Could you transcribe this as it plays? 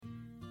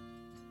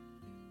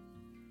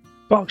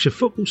Berkshire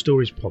Football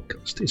Stories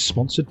podcast is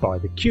sponsored by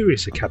the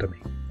Curious Academy,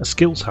 a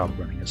skills hub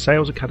running a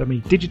sales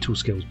academy, digital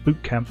skills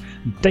bootcamp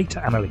and data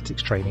analytics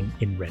training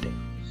in Reading.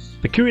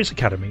 The Curious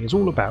Academy is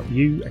all about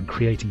you and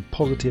creating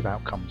positive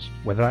outcomes,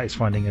 whether that is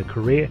finding a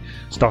career,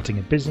 starting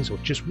a business or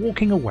just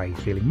walking away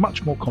feeling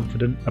much more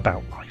confident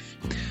about life.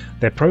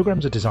 Their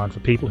programs are designed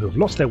for people who have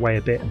lost their way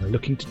a bit and are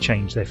looking to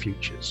change their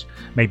futures,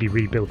 maybe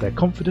rebuild their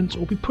confidence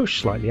or be pushed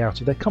slightly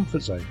out of their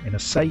comfort zone in a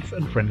safe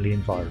and friendly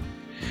environment.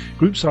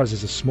 Group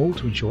sizes are small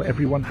to ensure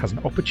everyone has an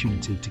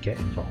opportunity to get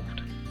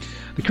involved.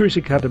 The Curious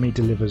Academy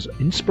delivers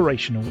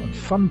inspirational and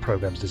fun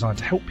programs designed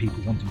to help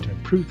people wanting to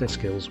improve their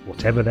skills,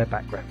 whatever their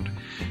background.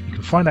 You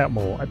can find out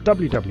more at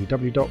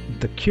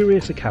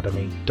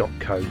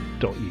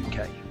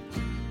www.thecuriousacademy.co.uk.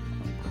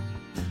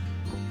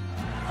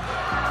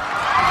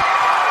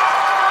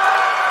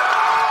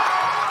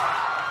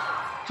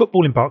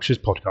 Football in Berkshire's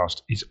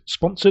podcast is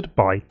sponsored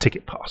by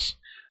Ticket Pass.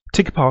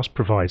 Ticket Pass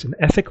provides an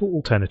ethical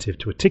alternative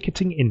to a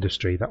ticketing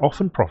industry that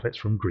often profits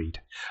from greed.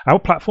 Our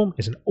platform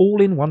is an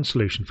all-in-one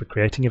solution for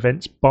creating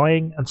events,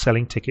 buying and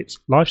selling tickets,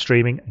 live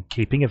streaming and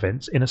keeping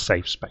events in a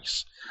safe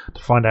space.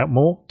 To find out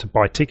more, to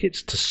buy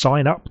tickets, to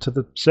sign up to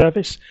the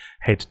service,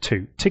 head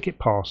to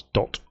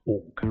ticketpass.org.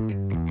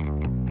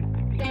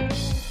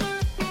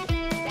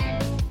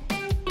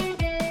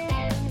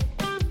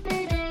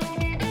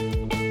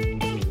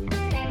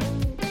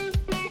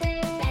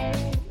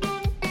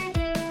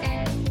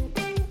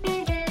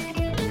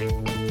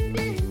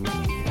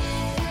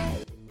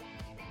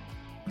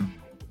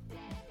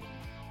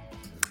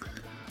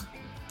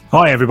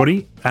 Hi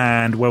everybody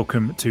and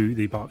welcome to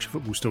the Berkshire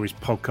Football Stories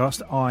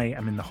podcast. I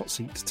am in the hot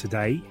seat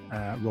today.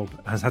 Rob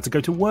has had to go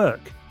to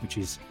work, which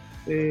is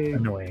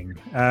annoying.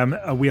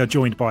 We are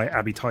joined by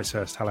Abby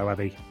Ticehurst. Hello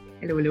Abby.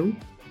 Hello, hello.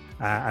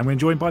 And we're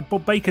joined by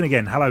Bob Bacon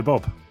again. Hello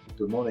Bob.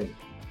 Good morning.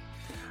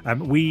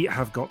 We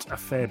have got a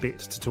fair bit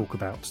to talk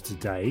about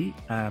today.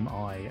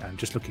 I am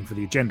just looking for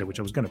the agenda, which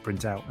I was going to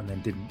print out and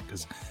then didn't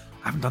because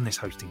I haven't done this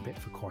hosting bit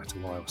for quite a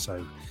while.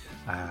 So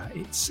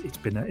it's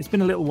been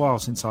a little while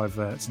since I've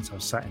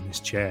sat in this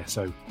chair.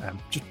 So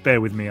just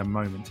bear with me a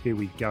moment. Here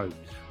we go.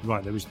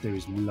 Right, there is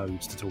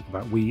loads to talk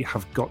about. We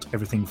have got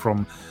everything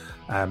from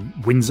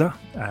Windsor.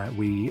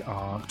 We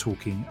are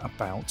talking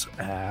about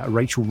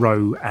Rachel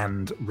Rowe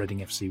and Reading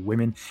FC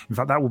women. In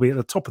fact, that will be at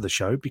the top of the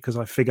show because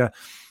I figure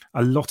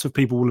a lot of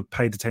people will have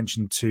paid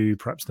attention to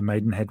perhaps the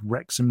Maidenhead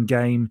Wrexham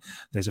game.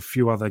 There's a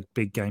few other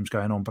big games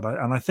going on, but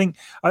I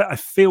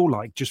feel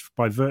like just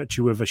by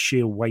virtue of a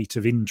sheer weight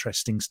of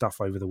interesting stuff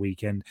over the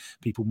weekend,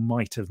 people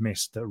might have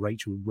missed that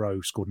Rachel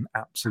Rowe scored an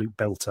absolute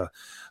belter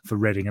for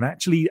Reading. And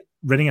actually,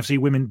 Reading FC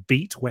women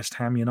beat West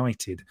Ham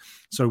United.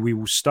 So we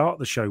will start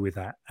the show with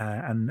that.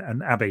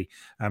 And Abby,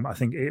 I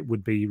think it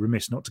would be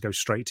remiss not to go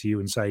straight to you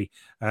and say,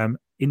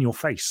 in your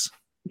face.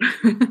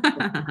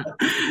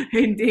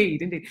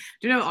 Indeed. Do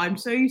you know, I'm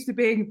so used to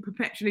being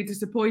perpetually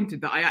disappointed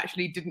that I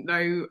actually didn't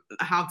know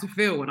how to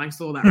feel when I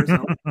saw that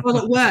result. I was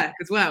at work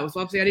as well, so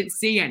obviously I didn't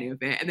see any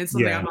of it. And then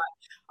suddenly I'm like,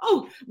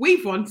 oh,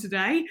 we've won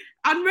today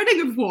and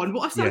Reading have won.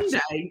 What a Sunday.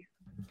 Yes.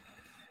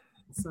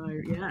 So,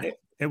 yeah.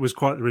 It was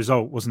quite the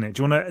result, wasn't it?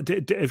 Do you want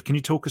to? Can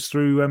you talk us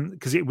through?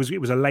 Because it was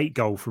a late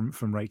goal from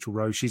Rachel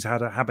Rowe. She's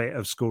had a habit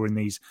of scoring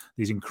these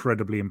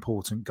incredibly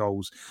important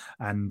goals,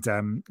 and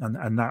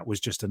that was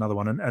just another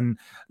one. And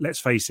let's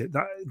face it,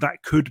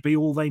 that could be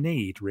all they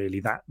need, really.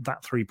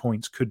 That 3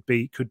 points could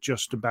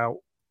just about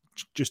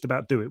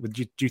do it.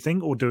 Do you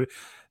think, or do it?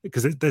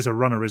 Because there's a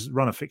run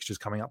of fixtures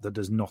coming up that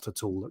does not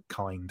at all look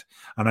kind,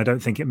 and I don't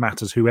think it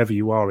matters whoever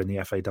you are in the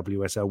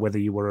FAWSL, whether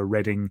you were a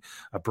Reading,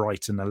 a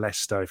Brighton, a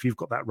Leicester. If you've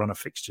got that run of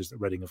fixtures that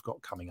Reading have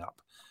got coming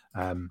up,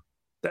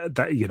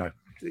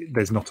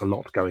 there's not a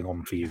lot going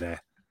on for you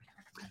there.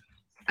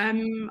 I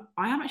am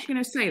actually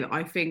going to say that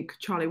I think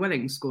Charlie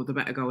Welling scored the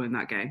better goal in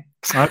that game.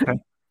 Okay,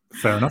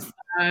 fair enough.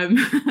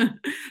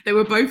 They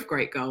were both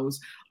great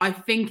goals. I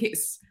think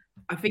it's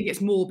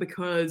more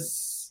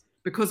because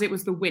it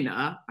was the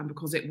winner and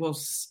because it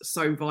was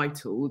so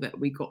vital that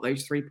we got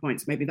those 3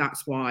 points. Maybe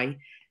that's why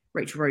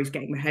Rachel Rowe's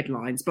getting the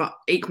headlines. But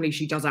equally,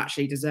 she does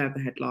actually deserve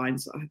the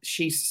headlines.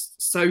 She's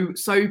so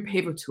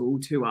pivotal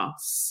to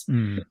us.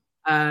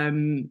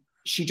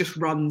 She just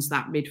runs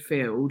that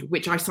midfield,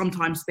 which I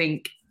sometimes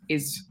think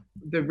is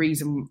the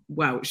reason.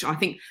 Well, I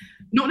think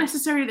not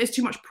necessarily there's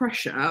too much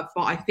pressure,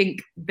 but I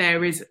think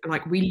there is,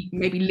 like, we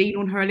maybe lean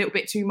on her a little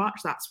bit too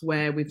much. That's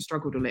where we've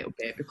struggled a little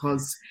bit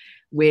because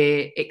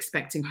we're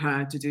expecting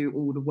her to do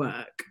all the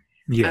work.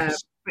 Yes.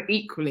 But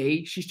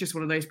equally, she's just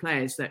one of those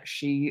players that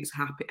she's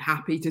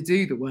happy to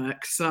do the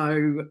work.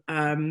 So,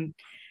 but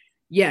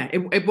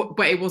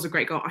it was a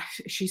great goal.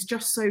 She's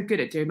just so good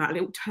at doing that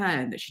little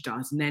turn that she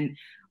does. And then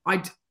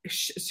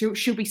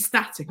she'll be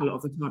static a lot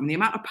of the time. And the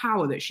amount of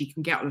power that she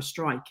can get on a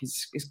strike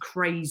is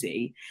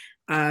crazy.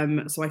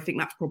 So I think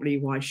that's probably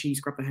why she's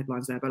grabbed the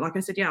headlines there. But like I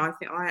said, I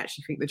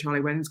actually think the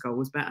Charlie Welling's goal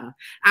was better.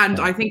 And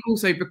I think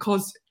also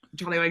because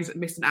Charlie Welling's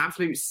missed an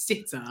absolute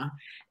sitter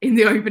in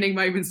the opening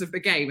moments of the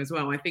game as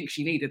well. I think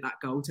she needed that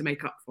goal to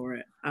make up for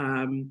it.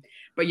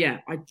 But yeah,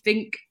 I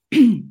think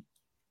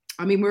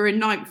I mean, we're in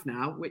ninth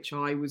now, which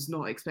I was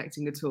not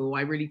expecting at all.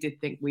 I really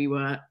did think we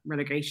were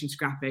relegation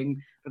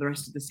scrapping for the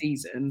rest of the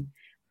season.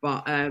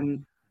 But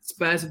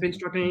Spurs have been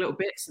struggling a little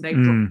bit, so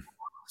they've dropped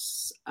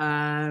us.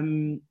 I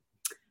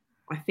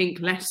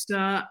think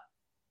Leicester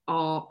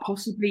are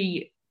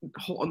possibly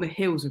hot on the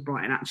heels of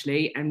Brighton,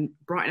 actually. And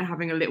Brighton are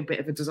having a little bit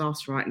of a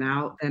disaster right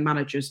now. Their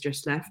manager's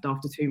just left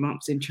after 2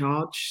 months in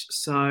charge.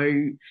 So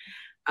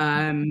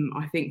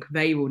I think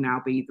they will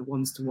now be the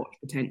ones to watch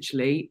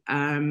potentially.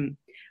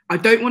 I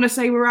don't want to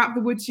say we're out of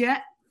the woods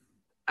yet,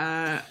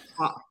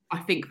 but I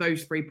think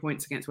those 3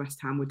 points against West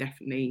Ham were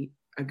definitely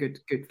a good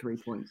 3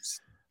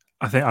 points.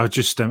 I think I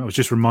was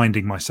just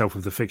reminding myself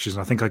of the fixtures,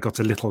 and I think I got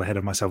a little ahead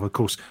of myself. Of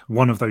course,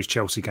 one of those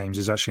Chelsea games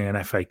is actually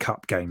an FA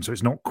Cup game, so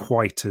it's not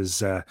quite as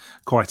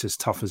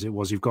tough as it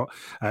was. You've got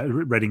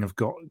Reading have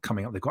got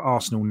coming up. They've got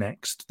Arsenal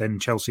next, then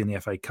Chelsea in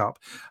the FA Cup,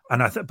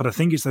 and but I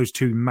think it's those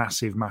two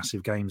massive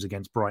games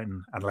against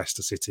Brighton and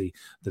Leicester City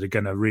that are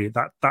going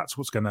to that's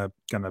what's going to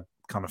kind of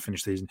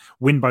finish the season.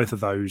 Win both of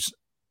those.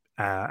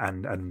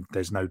 And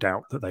there's no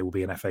doubt that they will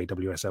be an FA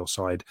WSL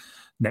side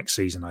next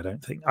season. I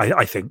don't think.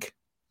 I think.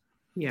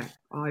 Yeah,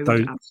 I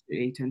would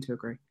absolutely tend to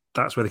agree.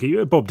 That's where the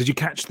key. Bob, did you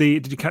catch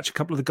a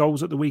couple of the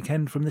goals at the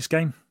weekend from this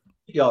game?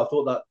 Yeah, I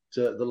thought that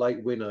the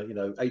late winner,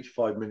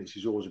 85 minutes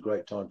is always a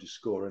great time to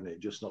score, and it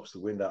just knocks the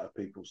wind out of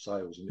people's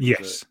sails. And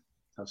yes,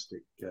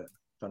 fantastic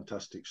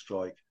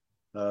strike.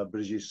 But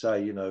as you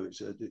say,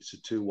 it's a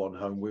 2-1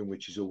 home win,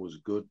 which is always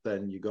good.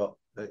 Then you got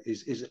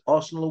is it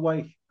Arsenal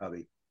away,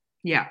 Abby?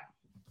 Yeah.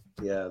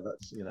 Yeah,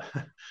 that's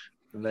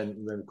and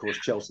then of course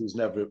Chelsea's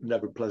never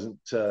pleasant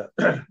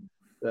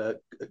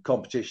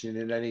competition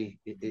in any,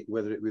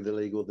 whether it be the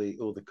league or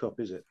the cup,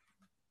 is it?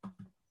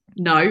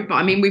 No, but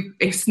I mean,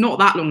 it's not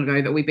that long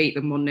ago that we beat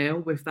them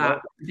 1-0 with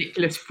that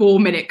ridiculous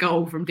 4-minute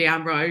goal from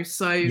Deanne Rowe.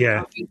 So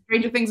yeah, I mean,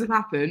 stranger things have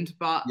happened,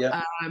 but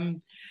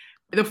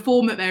the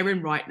form that they're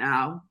in right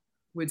now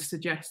would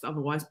suggest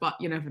otherwise. But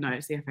you never know;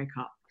 it's the FA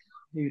Cup.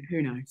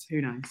 Who knows?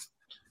 Who knows?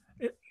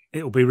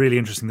 It'll be really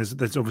interesting.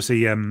 There's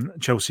obviously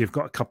Chelsea have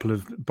got a couple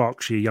of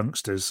Berkshire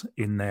youngsters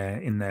in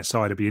their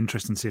side. It'll be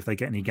interesting to see if they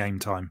get any game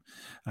time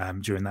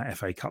during that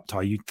FA Cup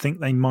tie. You'd think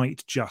they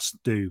might just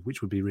do,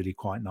 which would be really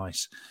quite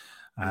nice.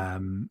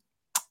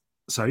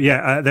 So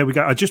yeah, there we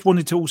go. I just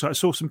wanted to I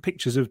saw some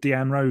pictures of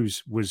Deanne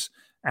Rose was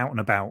out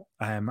and about.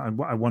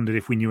 I wondered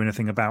if we knew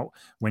anything about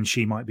when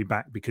she might be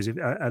back, because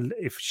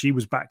if she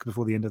was back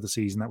before the end of the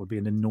season, that would be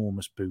an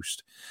enormous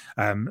boost.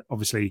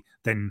 Obviously,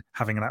 then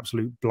having an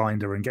absolute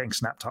blinder and getting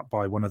snapped up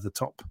by one of the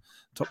top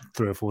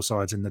 3 or 4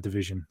 sides in the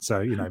division.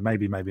 So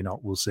maybe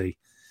not. We'll see.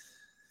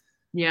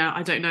 Yeah,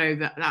 I don't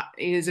know.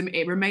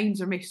 It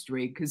remains a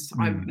mystery because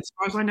as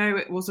far as I know,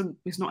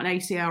 it's not an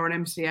ACL or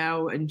an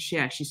MCL, and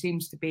she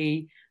seems to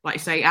be, like you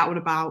say, out and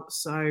about.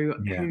 So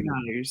who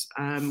knows?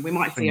 We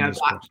might see her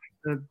back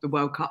for the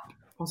World Cup,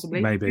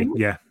 possibly. Maybe,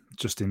 yeah,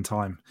 just in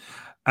time.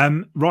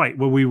 Right.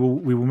 Well, we will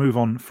move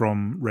on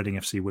from Reading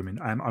FC women.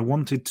 I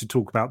wanted to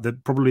talk about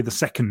probably the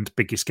second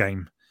biggest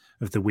game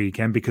of the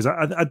weekend, because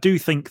I do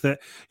think that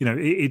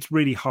it's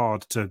really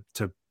hard to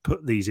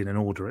put these in an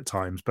order at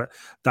times, but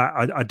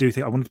that I do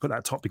think I wanted to put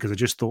that top because I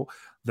just thought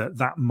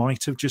that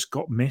might have just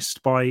got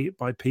missed by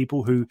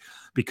people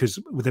because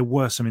there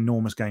were some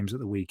enormous games at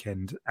the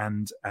weekend,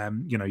 and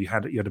you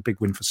had a big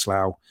win for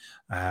Slough.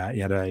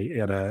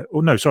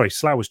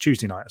 Slough was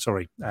Tuesday night.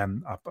 Sorry, I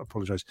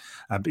apologise.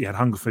 But you had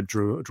Hungerford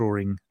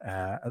drawing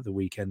at the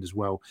weekend as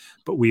well.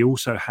 But we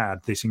also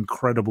had this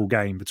incredible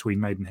game between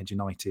Maidenhead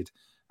United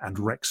and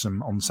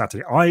Wrexham on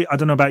Saturday. I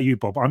don't know about you,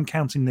 Bob. I'm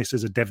counting this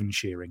as a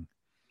Devonshiring.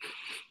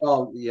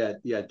 Oh yeah,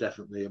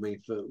 definitely. I mean,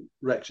 for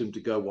Wrexham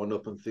to go 1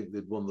 up and think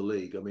they'd won the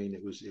league, I mean,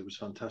 it was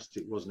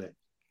fantastic, wasn't it?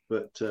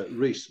 But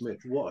Reece Smith,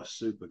 what a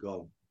super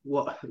goal!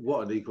 What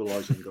an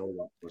equalising goal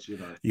that was,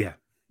 Yeah.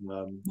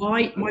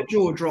 My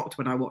jaw dropped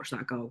when I watched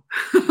that goal.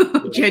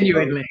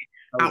 Genuinely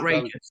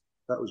outrageous.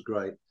 That was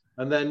great.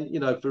 And then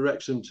for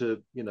Wrexham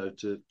to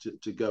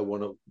go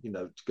 1 up,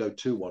 to go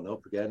 2-1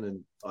 up again,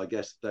 and I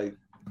guess they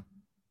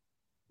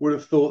would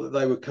have thought that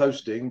they were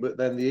coasting, but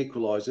then the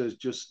equaliser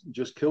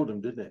just killed them,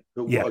 didn't it?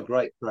 But what a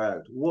great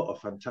crowd! What a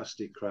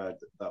fantastic crowd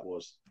that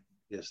was!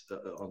 Yes,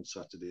 on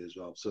Saturday as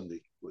well. Sunday,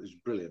 it was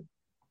brilliant.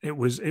 It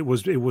was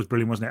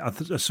brilliant, wasn't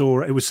it? I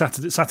saw it was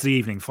Saturday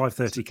evening,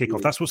 5:30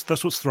 kickoff. That's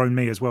what's thrown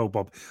me as well,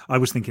 Bob. I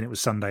was thinking it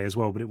was Sunday as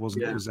well, but it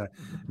wasn't. Yeah. It was a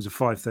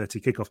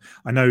 5:30 kickoff.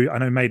 I know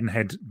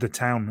Maidenhead, the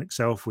town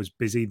itself was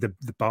busy. The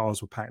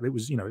bars were packed. It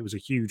was a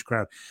huge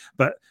crowd.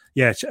 But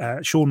yeah,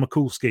 Sean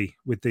Mikulski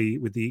with the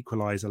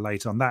equaliser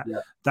late on that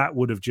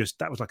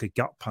was like a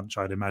gut punch,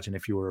 I'd imagine,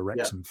 if you were a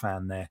Wrexham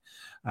fan there.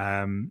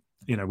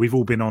 We've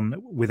all been on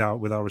with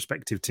our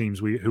respective teams.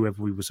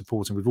 Whoever we were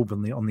supporting, we've all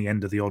been on the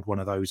end of the odd one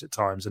of those at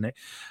times, and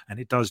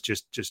it does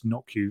just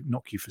knock you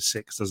for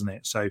 6, doesn't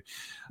it? So,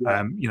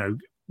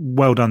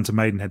 well done to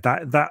Maidenhead.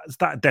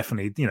 That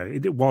definitely,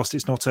 whilst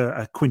it's not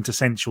a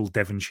quintessential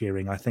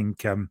Devonshiring, I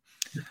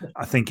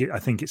think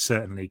it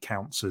certainly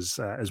counts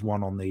as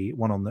one on the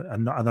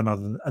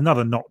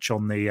another notch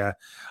on the. I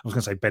was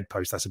going to say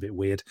bedpost. That's a bit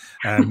weird,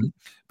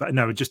 but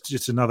no,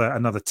 just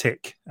another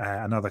tick,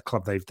 another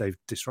club they've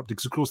disrupted,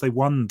 because of course they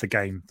won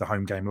the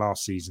home game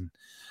last season,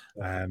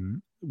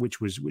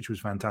 which was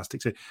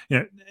fantastic. So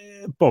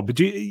Bob,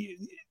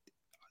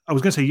 I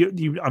was going to say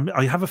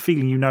I have a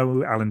feeling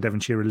Alan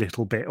Devonshire a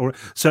little bit, or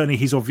certainly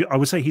I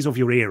would say he's of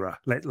your era.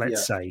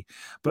 Let's say,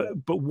 but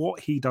what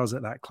he does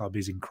at that club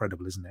is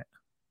incredible, isn't it?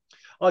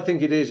 I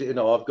think it is.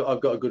 I've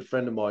got a good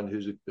friend of mine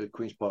who's a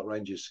Queen's Park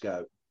Rangers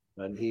scout,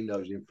 and he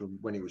knows him from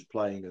when he was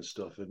playing and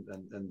stuff, and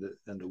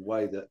the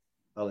way that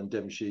Alan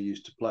Devonshire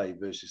used to play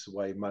versus the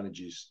way he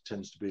manages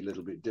tends to be a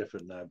little bit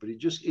different now. But he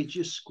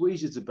just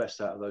squeezes the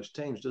best out of those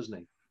teams, doesn't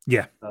he?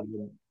 Yeah.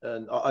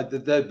 And I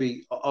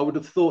would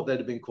have thought they'd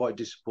have been quite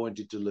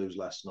disappointed to lose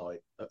last night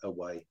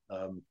away.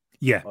 I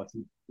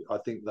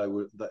think they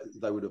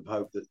would have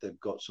hoped that they've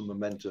got some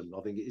momentum.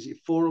 I think, is it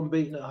 4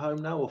 unbeaten at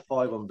home now or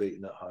 5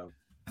 unbeaten at home?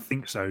 I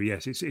think so.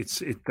 Yes,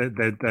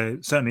 they're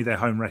certainly their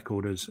home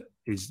record is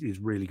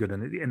really good,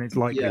 and it's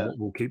likely what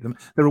will keep them.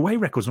 Their away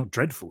record's not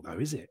dreadful though,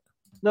 is it?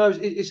 No,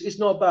 it's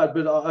not bad,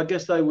 but I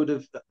guess they would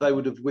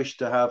have wished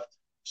to have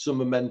some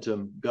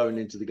momentum going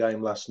into the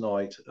game last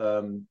night,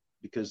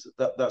 because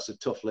that's a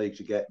tough league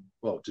to get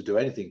to do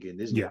anything in,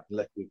 isn't it?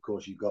 Unless of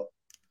course you've got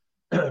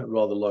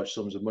rather large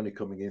sums of money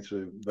coming in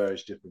through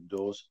various different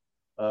doors.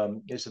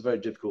 It's a very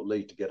difficult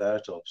league to get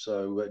out of.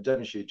 So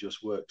Devonshire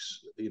just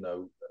works,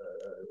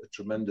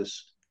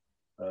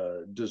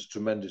 does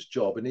tremendous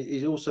job, and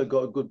he's also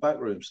got a good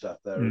backroom staff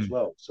there as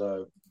well.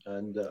 So,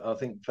 and I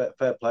think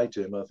fair play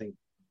to him. I think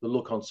the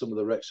look on some of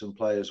the Wrexham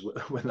players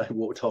when they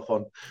walked off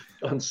on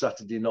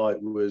Saturday night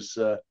was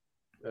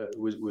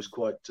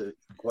quite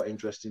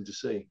interesting to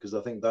see, because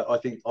I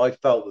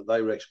felt that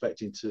they were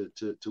expecting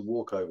to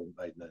walk over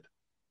Maidenhead.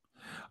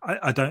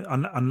 I don't,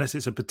 unless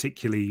it's a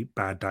particularly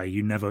bad day.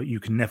 You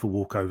can never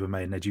walk over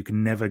Maidenhead. You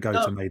can never go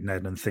to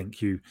Maidenhead and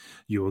think you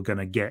are going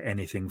to get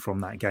anything from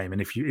that game.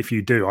 And if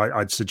you do,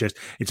 I'd suggest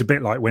it's a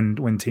bit like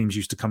when teams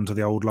used to come to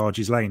the old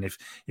Larges Lane.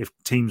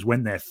 If teams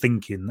went there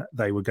thinking that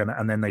they were going to,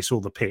 and then they saw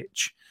the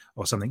pitch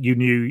or something, you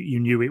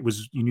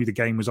knew the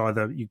game was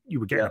either you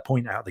were getting a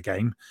point out of the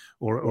game,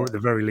 or at the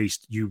very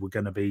least you were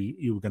going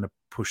to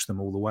push them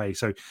all the way.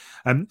 So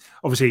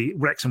obviously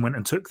Wrexham went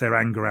and took their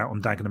anger out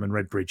on Dagenham and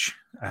Redbridge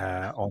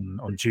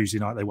on Tuesday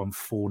night. They won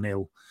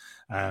 4-0.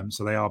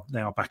 So they are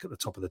back at the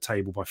top of the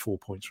table by 4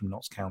 points from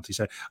Notts County.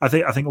 So I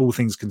think all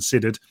things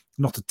considered,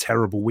 not a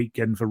terrible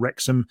weekend for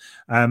Wrexham.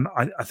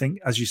 I think,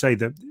 as you say,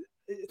 that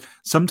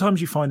sometimes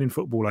you find in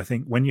football, I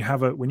think when you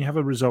have a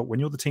result, when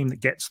you're the team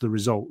that gets the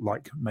result,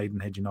 like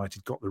Maidenhead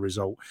United got the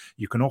result,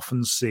 you can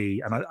often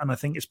see, and I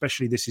think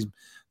especially this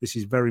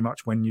is very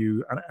much when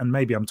you, and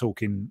maybe I'm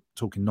talking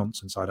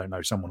nonsense, I don't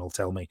know, someone will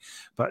tell me,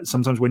 but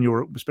sometimes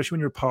especially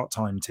when you're a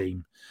part-time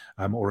team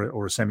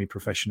or a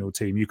semi-professional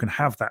team, you can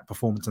have that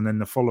performance, and then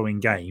the following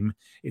game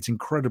it's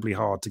incredibly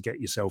hard to get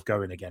yourself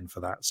going again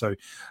for that. So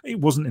it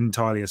wasn't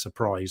entirely a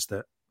surprise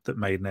that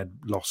Maidenhead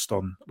lost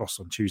on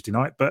Tuesday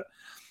night, but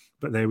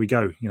there we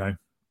go.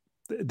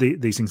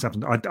 These things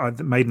happen.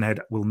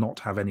 Maidenhead will not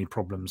have any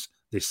problems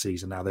this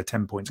season. Now they're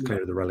 10 points clear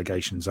of the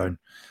relegation zone.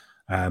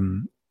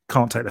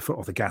 Can't take their foot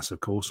off the gas, of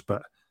course,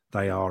 but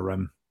they are.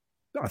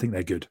 I think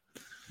they're good.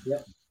 Yeah.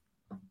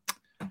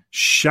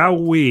 Shall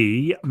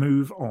we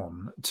move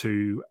on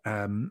to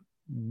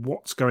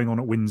what's going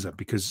on at Windsor?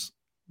 Because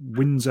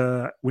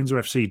Windsor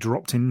FC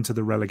dropped into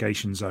the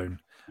relegation zone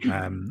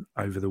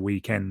over the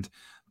weekend.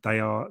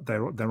 They're on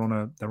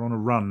a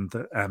run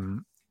that.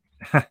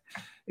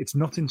 It's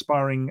not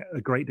inspiring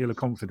a great deal of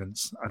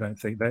confidence. I don't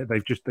think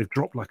they've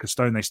dropped like a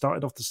stone. They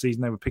started off the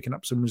season, they were picking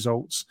up some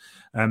results,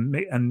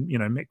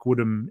 Mick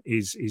Woodham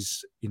is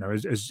as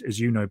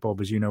you know,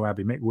 Bob, as you know,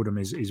 Abby, Mick Woodham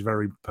is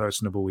very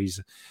personable. He's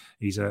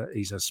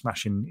a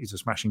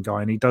smashing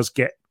guy, and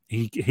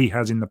he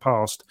has in the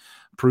past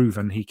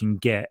proven he can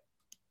get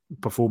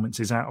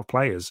performances out of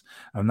players,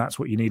 and that's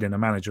what you need in a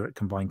manager at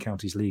Combined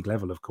Counties League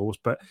level, of course,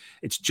 but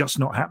it's just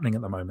not happening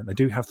at the moment. They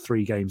do have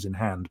 3 games in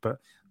hand, but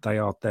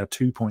they're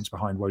 2 points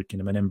behind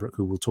Wokingham and Embrook,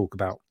 who we'll talk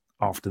about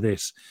after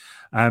this.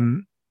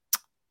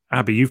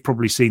 Abby, you've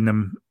probably seen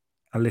them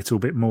a little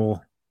bit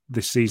more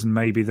this season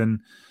maybe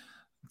than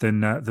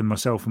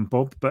myself and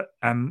Bob, but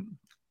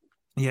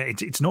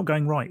it's not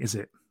going right, is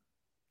it?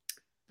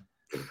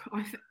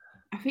 I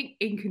think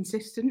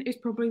inconsistent is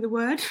probably the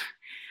word.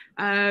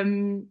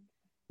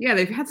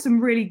 They've had some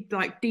really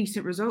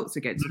decent results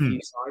against a few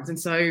sides. And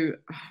so,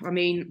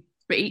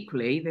 but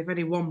equally, they've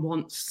only won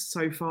once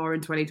so far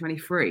in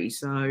 2023.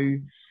 So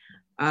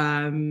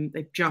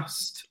they've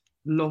just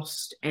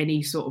lost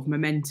any sort of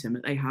momentum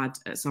that they had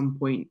at some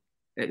point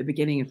at the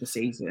beginning of the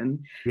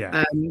season.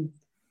 Yeah.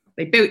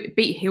 They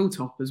beat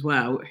Hilltop as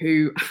well,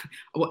 who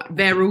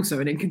they're also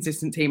an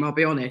inconsistent team, I'll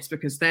be honest,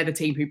 because they're the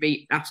team who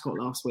beat Ascot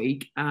last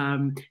week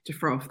to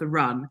throw off the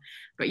run.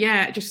 But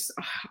yeah, just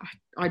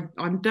I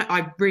don't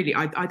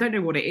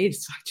know what it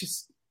is. I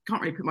just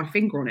can't really put my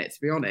finger on it,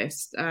 to be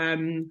honest.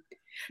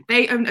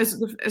 They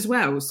as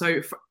well. So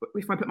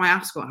if I put my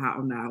Ascot hat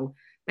on now,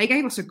 they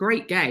gave us a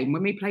great game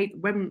when we played.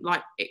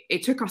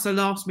 It took us a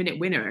last minute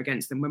winner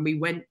against them when we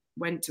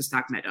went to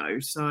Stag Meadow.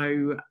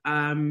 So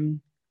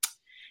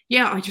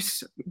yeah, I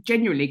just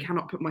genuinely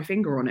cannot put my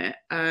finger on it.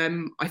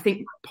 I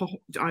think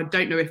I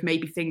don't know if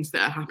maybe things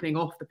that are happening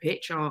off the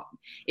pitch are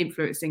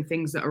influencing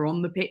things that are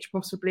on the pitch.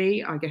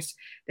 Possibly, I guess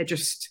they're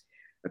just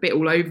a bit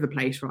all over the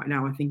place right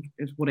now. I think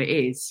is what it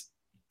is.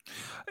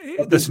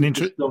 That's an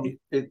interesting.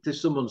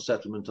 There's some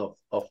unsettlement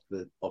off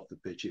the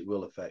pitch. It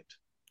will affect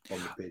on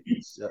the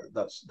pitch.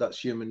 That's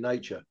human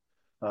nature.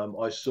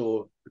 I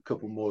saw a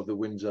couple more of the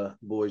Windsor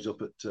boys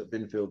up at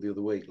Binfield the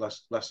other week,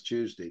 last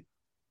Tuesday,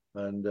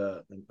 and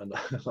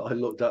I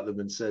looked at them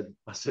and said,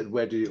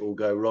 "Where did it all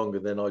go wrong?"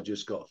 And then I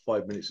just got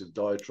 5 minutes of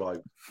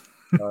diatribe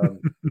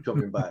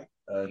coming back,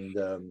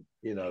 and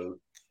you're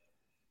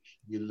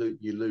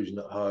losing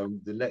at home.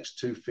 The next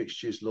two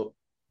fixtures look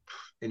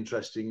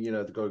interesting.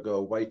 They've got to go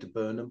away to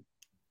Burnham,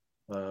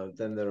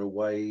 then they're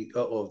away,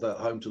 or they're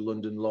home to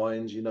London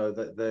Lions.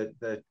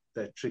 That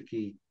they're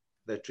tricky.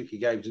 They're tricky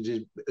games,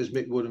 and as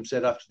Mick Woodham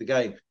said after the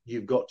game,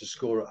 you've got to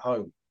score at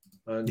home.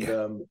 And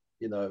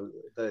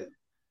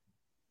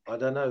I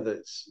don't know,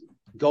 that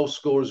goal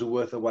scorers are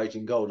worth their weight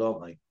in gold,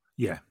 aren't they?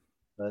 Yeah.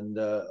 And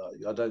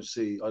I don't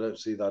see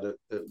that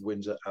at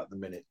Windsor at the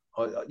minute.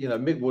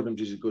 Mick Woodham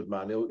is a good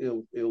man.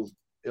 He'll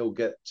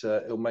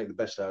make the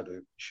best out of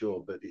it,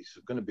 sure, but it's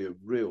going to be a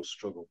real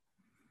struggle.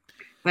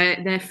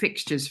 Their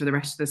fixtures for the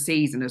rest of the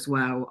season as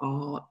well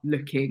are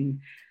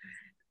looking.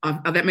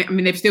 I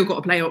mean, they've still got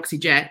to play Oxy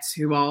Jets,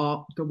 who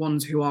are the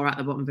ones who are at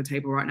the bottom of the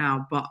table right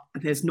now, but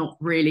there's not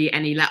really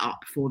any let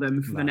up for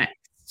them for the next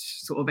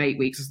sort of 8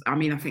 weeks. I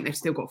mean, I think they've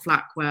still got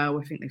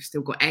Flackwell. I think they've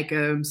still got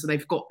Egham. So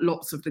they've got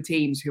lots of the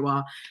teams who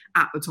are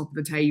at the top of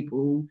the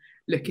table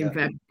looking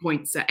for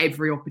points at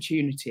every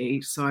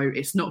opportunity. So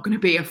it's not going to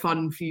be a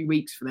fun few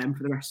weeks for them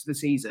for the rest of the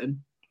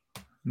season.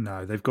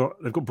 No, they've got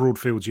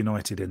Broadfields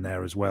United in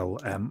there as well.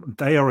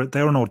 They're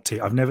an odd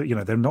team. I've never,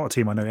 they're not a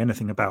team I know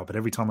anything about, but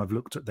every time I've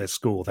looked at their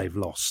score, they've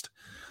lost.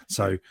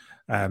 So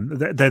I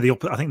think they're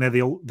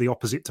the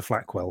opposite to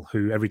Flackwell,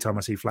 who every time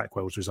I see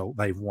Flackwell's result,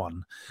 they've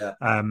won.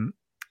 Yeah.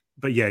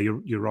 But yeah,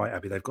 you're right,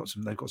 Abby. They've got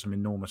some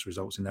enormous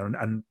results in there,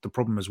 and the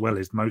problem as well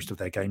is most of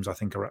their games I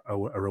think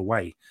are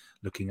away.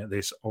 Looking at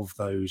this, of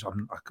those,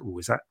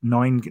 is that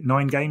nine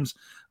games?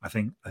 I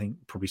think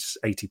probably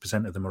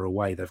 80% of them are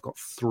away. They've got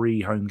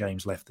 3 home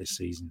games left this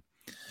season,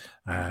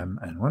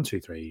 and 1, 2,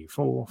 3,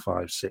 4,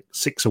 5,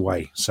 6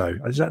 away. So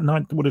is that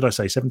 9? What did I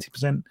say?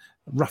 70%,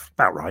 rough,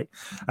 about right.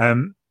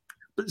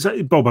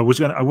 So, Bob, I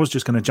was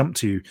just going to jump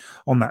to you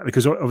on that,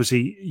 because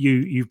obviously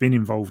you've been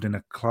involved in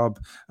a club.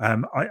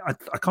 I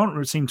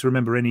can't seem to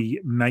remember any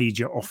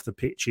major off the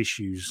pitch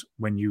issues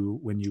when you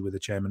were the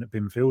chairman at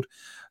Binfield,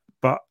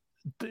 but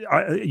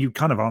you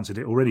kind of answered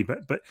it already.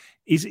 But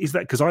is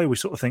that, because I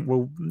always sort of think,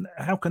 well,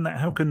 how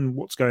can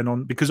what's going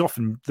on? Because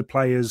often the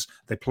players,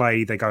 they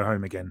play, they go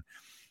home again.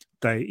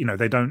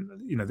 They don't,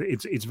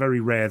 it's very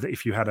rare that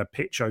if you had a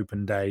pitch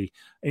open day,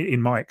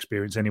 in my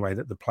experience anyway,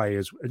 that the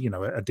players, a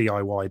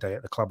DIY day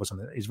at the club or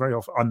something, it's very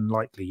often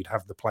unlikely you'd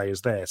have the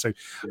players there. So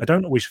I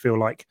don't always feel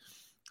like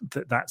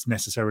that's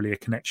necessarily a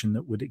connection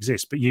that would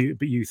exist. But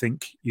you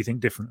think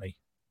differently.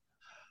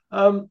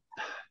 Tom,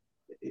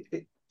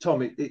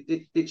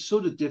 it's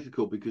sort of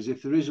difficult, because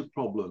if there is a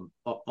problem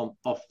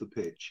off the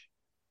pitch,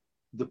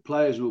 the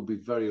players will be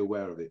very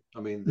aware of it. I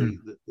mean,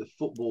 the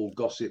football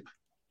gossip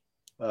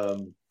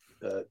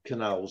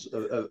canals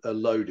are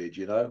loaded,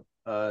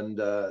 and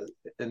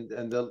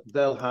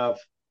they'll have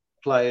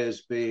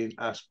players being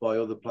asked by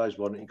other players,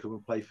 "Why don't you come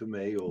and play for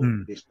me?" Or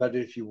 "It's better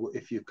if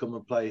you come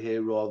and play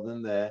here rather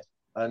than there."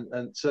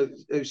 And so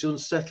it's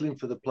unsettling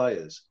for the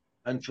players,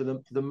 and for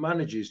the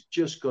manager's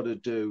just got to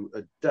do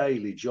a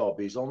daily job.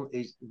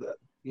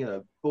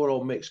 Poor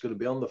old Mick's going to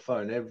be on the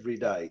phone every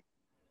day.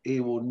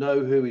 He will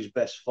know who his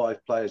best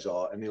 5 players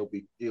are, and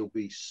he'll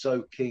be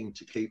so keen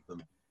to keep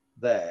them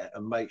there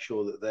and make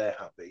sure that they're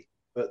happy.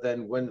 But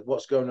then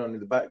what's going on in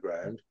the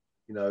background,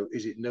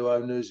 is it new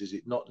owners? Is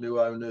it not new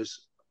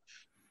owners?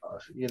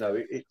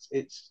 It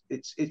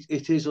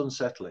is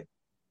unsettling.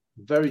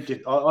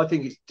 Very I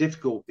think it's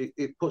difficult.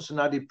 It puts an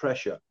added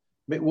pressure.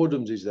 Mick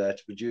Woodham's is there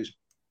to produce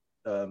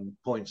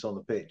points on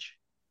the pitch,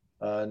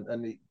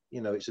 and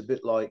it's a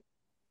bit like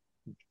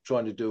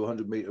trying to do a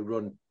 100-meter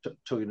run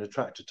tugging a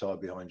tractor tire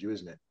behind you,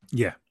 isn't it?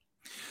 Yeah.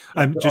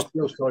 I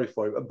feel sorry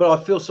for him, but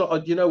I feel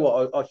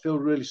I feel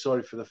really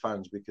sorry for the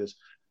fans, because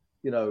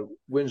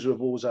Windsor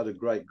have always had a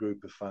great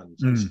group of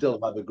fans, and still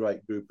have a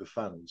great group of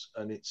fans,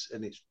 and it's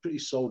pretty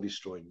soul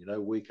destroying,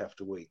 week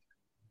after week.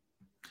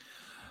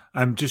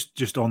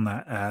 Just on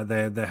that,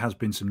 there has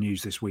been some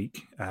news this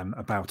week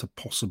about a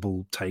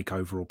possible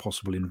takeover or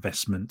possible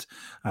investment.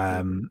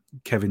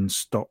 Kevin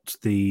Stott,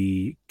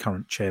 the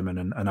current chairman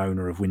and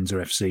owner of Windsor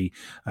FC,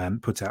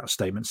 put out a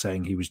statement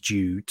saying he was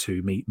due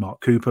to meet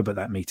Mark Cooper, but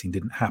that meeting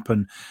didn't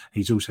happen.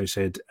 He's also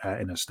said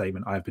in a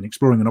statement, "I've been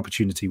exploring an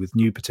opportunity with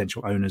new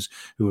potential owners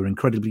who are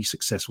incredibly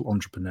successful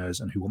entrepreneurs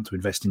and who want to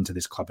invest into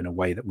this club in a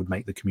way that would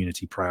make the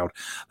community proud.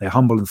 They're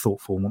humble and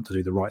thoughtful and want to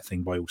do the right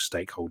thing by all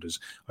stakeholders.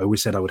 I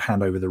always said I would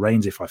hand over the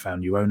reins if I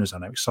found new owners,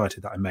 and I'm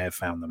excited that I may have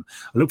found them.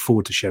 I look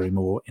forward to sharing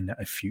more in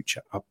a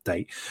future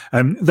update."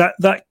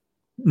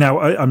 Now,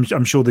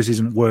 I'm sure this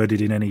isn't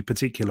worded in any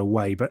particular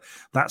way, but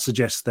that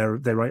suggests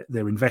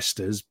they're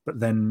investors.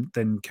 But then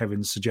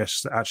Kevin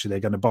suggests that actually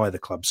they're going to buy the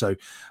club. So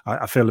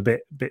I feel a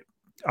bit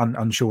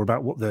unsure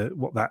about what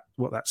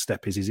that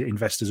step is. Is it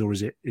investors or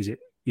is it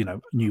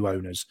new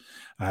owners?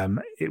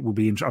 It will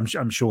be.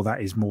 I'm sure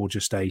that is more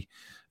just a.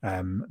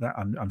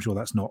 I'm sure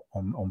that's not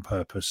on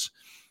purpose.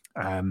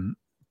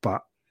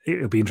 But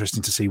it'll be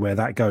interesting to see where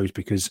that goes,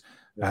 because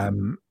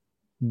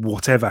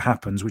whatever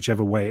happens,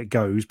 whichever way it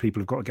goes,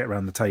 people have got to get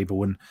around the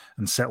table and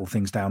settle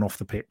things down off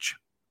the pitch.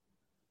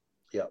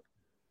 Yeah,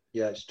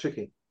 it's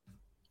tricky.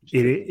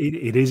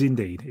 It is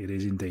indeed. It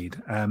is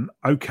indeed.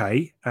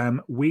 Okay,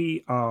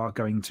 we are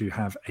going to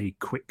have a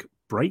quick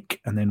break,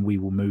 and then we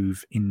will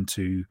move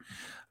into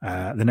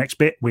the next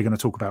bit. We're going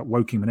to talk about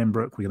Woking and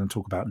Embrook. We're going to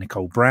talk about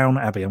Nicole Brown.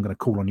 Abby, I'm going to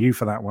call on you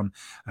for that one.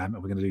 And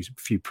we're going to do a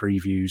few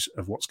previews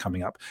of what's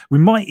coming up. We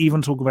might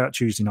even talk about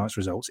Tuesday night's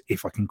results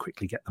if I can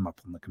quickly get them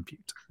up on the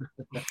computer.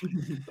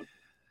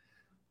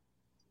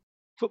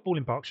 Football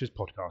in Berkshire's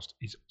podcast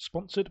is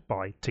sponsored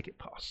by Ticket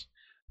Pass.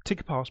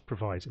 Ticket Pass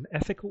provides an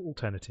ethical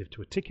alternative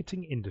to a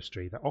ticketing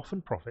industry that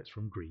often profits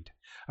from greed.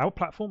 Our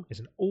platform is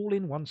an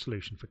all-in-one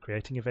solution for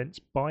creating events,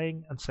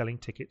 buying and selling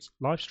tickets,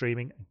 live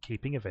streaming and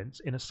keeping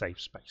events in a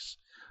safe space.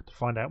 To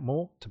find out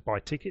more, to buy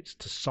tickets,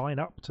 to sign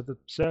up to the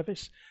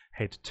service,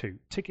 head to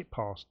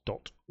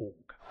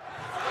ticketpass.org.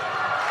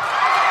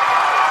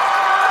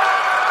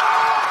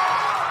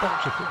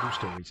 Berkshire Football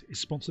Stories is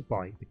sponsored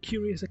by The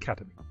Curious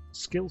Academy, a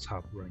skills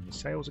hub running a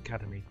sales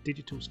academy,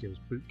 digital skills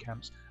boot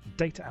camps and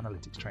data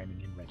analytics training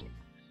in Reading.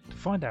 To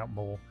find out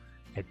more,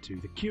 head to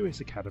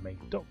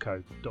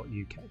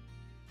thecuriousacademy.co.uk.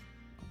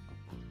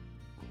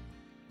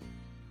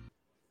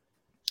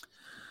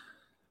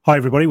 Hi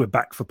everybody, we're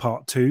back for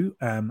part 2.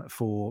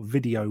 For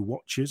video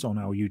watchers on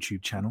our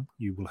YouTube channel,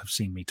 you will have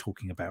seen me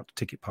talking about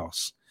Ticket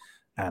Pass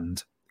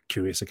and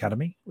Curious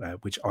Academy,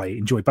 which I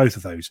enjoy both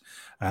of those.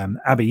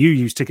 Abby, you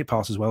use Ticket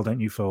Pass as well, don't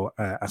you, for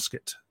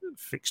Ascot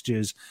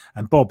fixtures?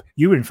 And Bob,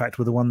 you in fact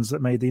were the ones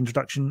that made the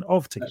introduction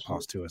of Ticket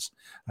Pass to us.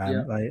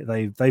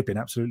 They've been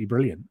absolutely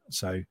brilliant.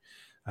 So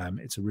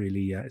it's a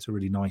really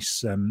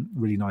nice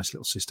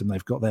little system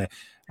they've got there.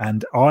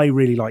 And I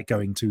really like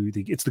going to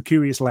the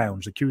Curious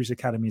Lounge. The Curious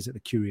Academy is at the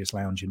Curious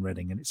Lounge in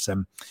Reading, and it's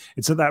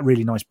at that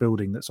really nice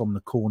building that's on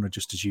the corner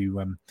just as you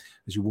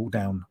walk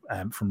down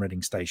from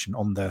Reading Station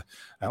on the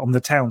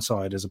town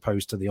side, as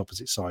opposed to the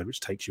opposite side, which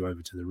takes you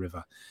over to the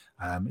river.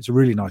 It's a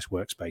really nice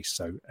workspace.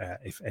 So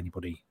if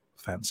anybody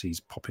fancies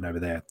popping over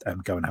there,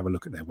 go and have a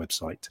look at their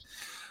website.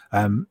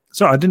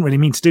 So I didn't really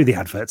mean to do the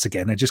adverts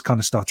again. I just kind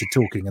of started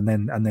talking, and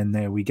then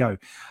there we go.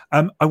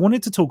 I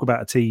wanted to talk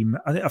about a team.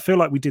 I feel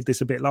like we did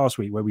this a bit last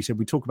week, where we said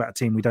we talk about a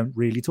team we don't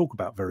really talk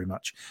about very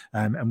much,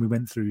 and we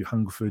went through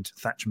Hungerford,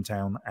 Thatcham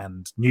Town,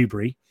 and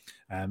Newbury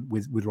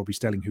with Robbie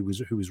Stelling, who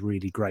was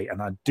really great.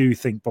 And I do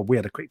think, Bob, we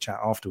had a quick chat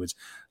afterwards.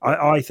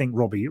 I think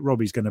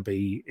Robbie's going to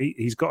be.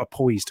 He's got a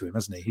poise to him,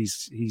 hasn't he?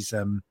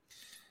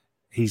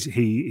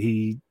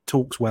 He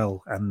talks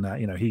well, and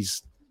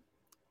he's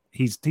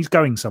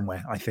going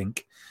somewhere, I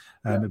think.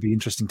 It'd be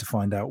interesting to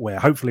find out where.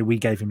 Hopefully we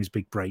gave him his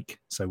big break,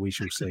 so we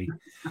shall see.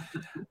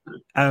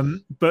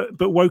 But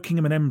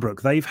Wokingham and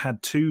Embrook, they've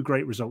had 2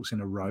 great results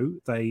in a row.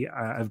 They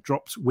have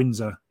dropped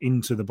Windsor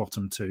into the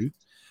bottom 2,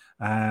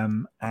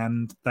 and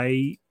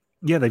they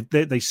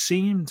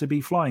seem to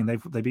be flying.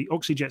 They beat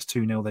Oxley Jets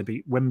 2-0. They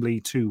beat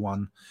Wembley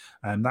 2-1.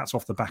 That's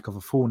off the back of a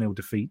 4-0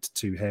 defeat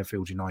to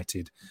Harefield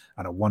United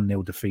and a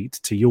 1-0 defeat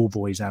to your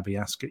boys, Abbey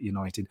Ascot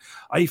United.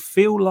 I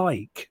feel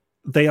like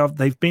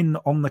they've been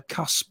on the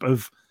cusp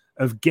of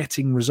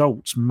getting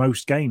results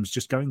most games,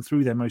 just going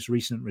through their most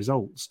recent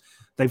results.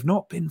 They've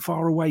not been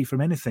far away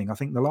from anything. I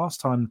think the last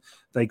time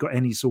they got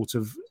any sort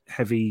of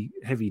heavy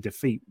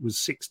defeat was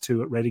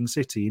 6-2 at Reading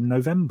City in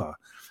November.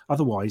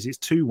 Otherwise, it's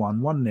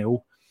 2-1,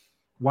 1-0.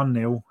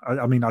 1-0.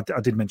 I mean, I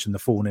did mention the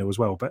 4-0 as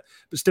well, but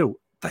still,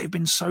 they've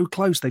been so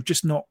close. They've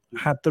just not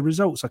had the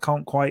results. I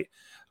can't quite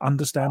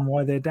understand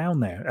why they're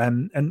down there.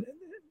 And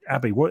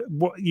Abby,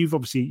 what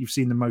you've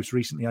seen them most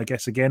recently, I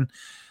guess. Again,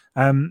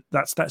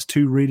 that's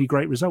 2 really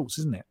great results,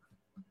 isn't it?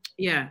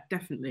 Yeah,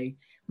 definitely.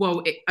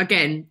 Well,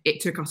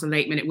 it took us a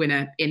late-minute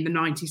winner in the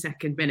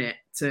 92nd minute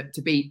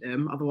to beat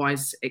them.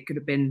 Otherwise, it could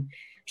have been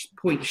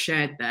points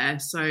shared there.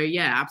 So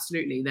yeah,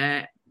 absolutely,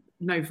 they're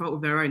no fault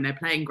of their own. They're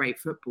playing great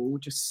football.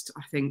 Just,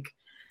 I think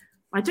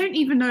I don't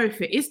even know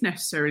if it is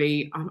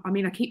necessarily. I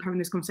mean, I keep having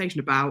this conversation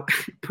about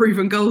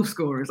proven goal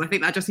scorers. I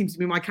think that just seems to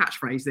be my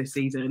catchphrase this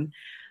season.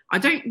 I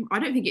don't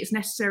think it's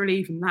necessarily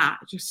even that.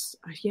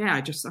 I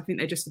think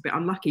they're just a bit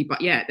unlucky.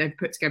 But yeah, they've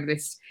put together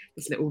this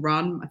little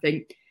run. I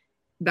think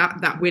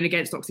that win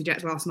against Oxley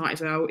Jets last night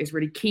as well is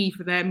really key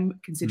for them,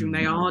 considering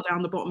they are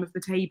down the bottom of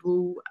the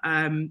table.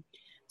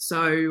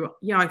 So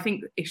yeah, I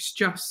think it's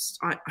just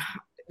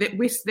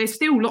there's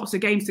still lots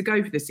of games to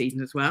go for this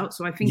season as well.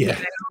 So I think they are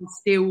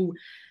still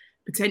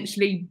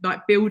potentially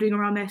like building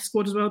around their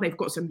squad as well. They've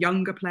got some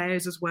younger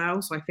players as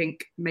well. So I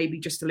think maybe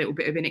just a little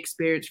bit of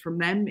inexperience from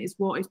them is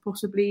what is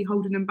possibly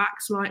holding them back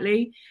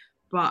slightly.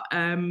 But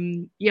I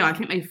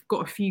think they've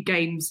got a few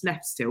games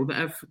left still that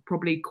are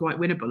probably quite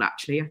winnable,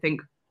 actually. I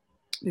think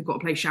they've got to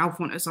play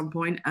Chalfont at some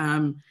point.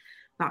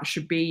 That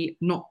should be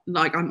not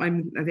like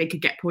they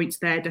could get points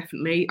there,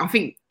 definitely. I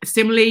think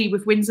similarly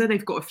with Windsor,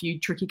 they've got a few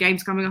tricky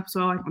games coming up as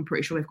well. I'm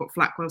pretty sure they've got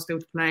Flackwell still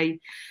to play,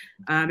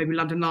 maybe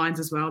London Lions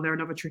as well. They're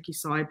another tricky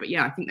side. But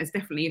yeah, I think there's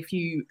definitely a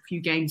few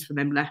games for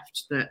them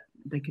left that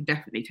they could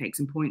definitely take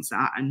some points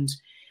at. And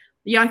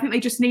yeah, I think they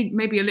just need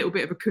maybe a little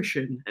bit of a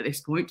cushion at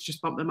this point to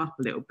just bump them up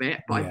a little bit.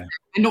 But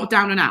they're not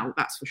down and out,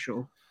 that's for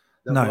sure.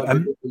 That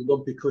might be a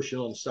lumpy cushion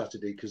on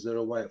Saturday because they're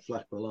away at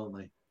Flackwell, aren't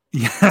they?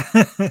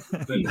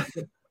 Yeah.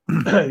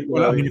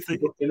 Well, I mean,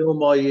 in all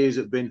my years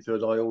at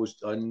Binfield,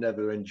 I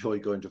never enjoy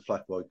going to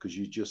Flackwell because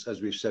you just,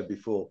 as we've said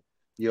before,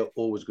 you're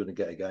always going to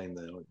get a game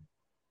there,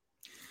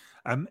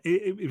 aren't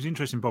you? It was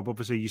interesting, Bob.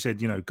 Obviously, you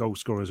said goal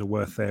scorers are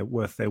worth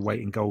their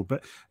weight in gold,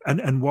 but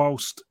and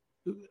whilst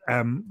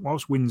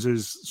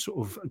Windsor's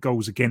sort of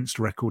goals against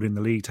record in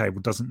the league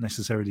table doesn't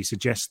necessarily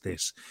suggest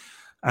this,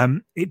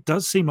 it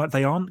does seem like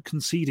they aren't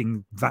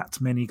conceding that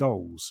many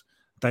goals.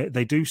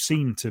 They do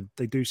seem,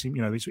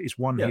 it's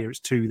one here, it's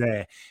two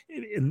there.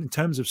 In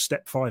terms of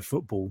step 5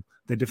 football,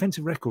 their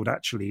defensive record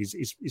actually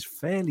is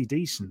fairly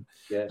decent.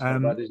 Yeah, it's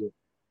not bad, is it?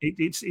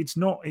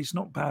 It's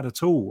not bad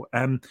at all.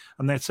 And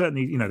they're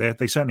certainly,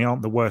 they certainly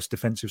aren't the worst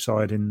defensive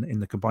side in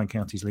the Combined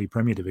Counties League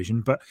Premier Division.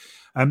 But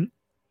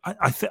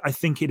I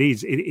think it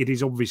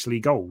is obviously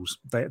goals.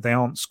 They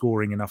aren't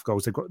scoring enough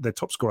goals. They've got their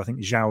top scorer, I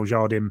think, Zhao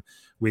Jardim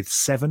with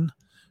 7,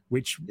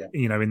 which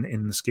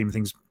in the scheme of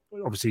things,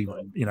 obviously,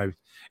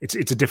 it's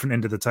a different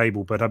end of the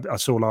table. But I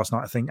saw last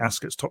night, I think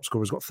Ascot's top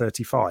scorer's got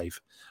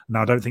 35.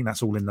 Now I don't think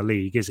that's all in the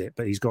league, is it?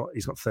 But he's got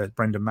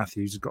Brendan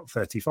Matthews has got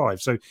 35.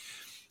 So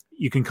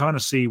you can kind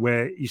of see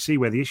where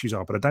the issues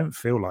are. But I don't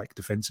feel like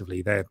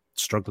defensively they're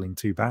struggling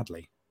too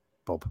badly,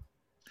 Bob.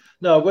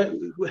 No,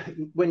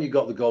 when you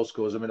got the goal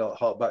scorers, I mean, I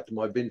hark back to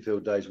my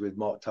Binfield days with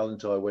Mark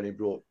Talentire when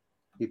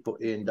he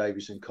put Ian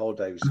Davis and Carl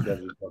Davis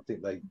together. I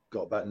think they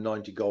got about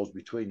 90 goals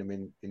between them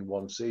in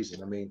one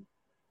season. I mean,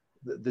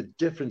 the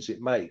difference it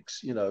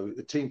makes,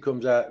 a team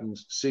comes out and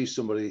sees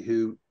somebody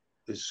who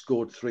has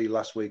scored 3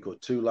 last week or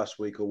 2 last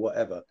week or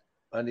whatever,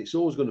 and it's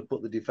always going to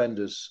put the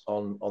defenders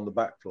on the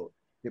back foot.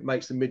 It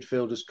makes the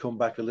midfielders come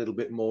back a little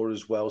bit more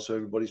as well, so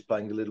everybody's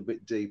playing a little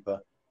bit deeper.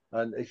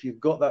 And if you've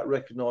got that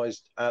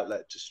recognised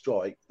outlet to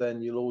strike,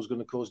 then you're always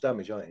going to cause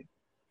damage, aren't you?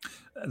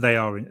 They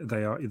are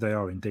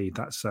indeed.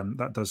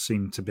 That does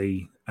seem to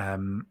be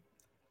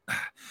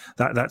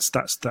that's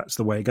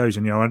the way it goes.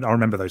 And I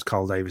remember those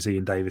Carl Davis,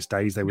 Ian Davis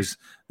days. There was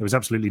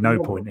absolutely no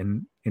point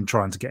in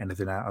trying to get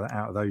anything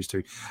out of those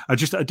two. I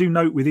do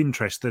note with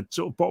interest that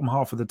sort of bottom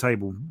half of the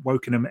table,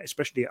 Wokingham,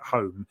 especially at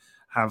home,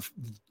 have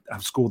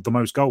scored the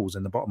most goals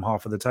in the bottom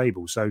half of the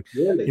table. So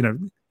really?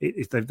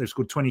 They've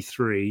scored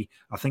 23.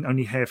 I think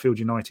only Harefield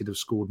United have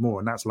scored more,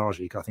 and that's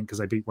largely I think because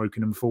they beat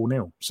Wokingham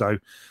 4-0. So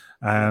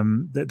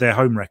their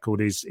home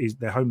record is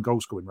their home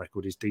goal scoring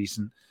record is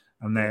decent,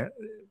 and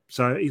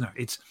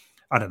it's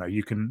I don't know.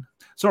 You can.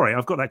 Sorry,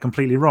 I've got that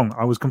completely wrong.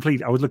 I was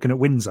looking at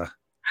Windsor.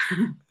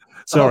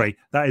 Sorry,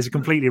 that is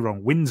completely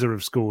wrong. Windsor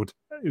have scored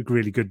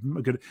really good.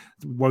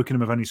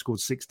 Wokingham have only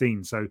scored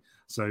 16. So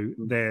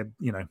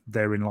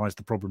therein lies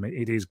the problem.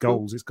 It is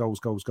goals. It's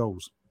goals.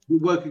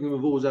 Wokingham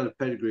have always had a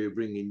pedigree of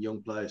bringing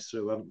young players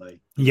through, haven't they?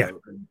 Yeah.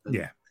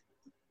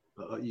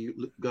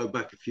 You go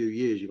back a few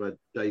years. You've had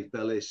Dave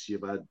Bellis.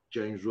 You've had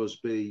James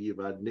Rusby. You've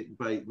had Nick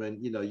Bateman.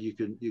 You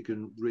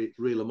can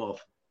reel them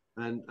off,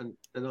 and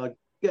I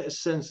get a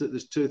sense that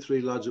there's 2 or 3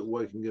 lads at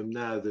Wokingham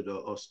now that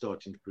are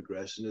starting to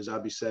progress. And as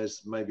Abby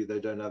says, maybe they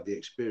don't have the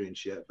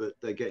experience yet, but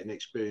they're getting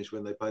experience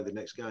when they play the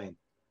next game.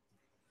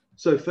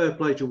 So fair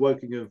play to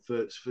Wokingham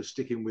for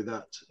sticking with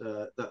that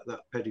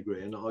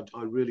pedigree, and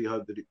I really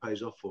hope that it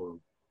pays off for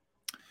them.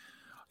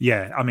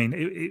 Yeah, I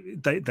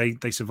mean,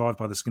 they survived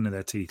by the skin of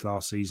their teeth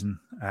last season.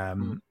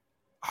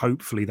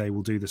 Hopefully, they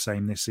will do the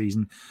same this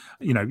season.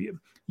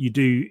 You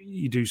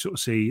do sort of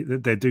see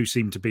that there do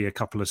seem to be a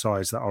couple of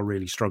sides that are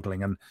really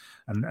struggling, and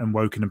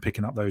Wokingham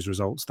picking up those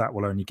results, that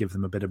will only give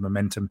them a bit of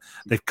momentum.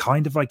 They've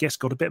kind of, I guess,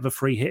 got a bit of a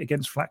free hit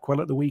against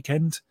Flackwell at the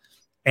weekend.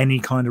 Any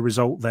kind of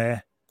result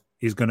there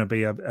is going to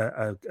be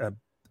a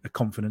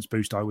confidence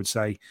boost, I would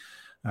say.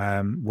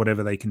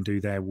 Whatever they can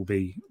do there will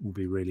be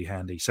really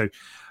handy. So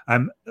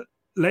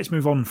let's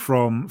move on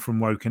from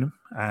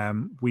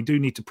Wokingham. We do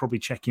need to probably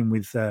check in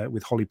with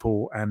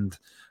Hollyport and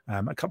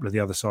a couple of the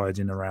other sides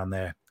in around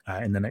there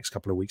in the next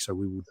couple of weeks. So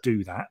we will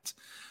do that.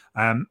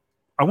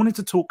 I wanted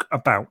to talk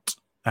about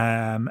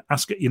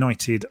Ascot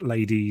United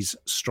ladies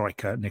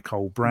striker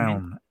Nicole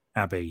Brown.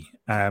 Abby.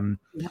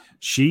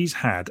 She's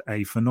had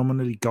a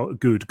phenomenally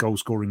good goal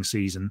scoring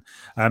season.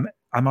 Am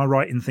I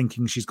right in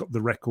thinking she's got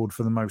the record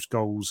for the most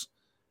goals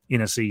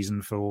in a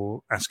season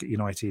for Ascot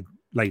United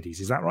ladies?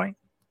 Is that right?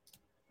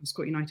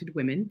 Ascot United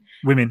women.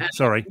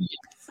 Sorry.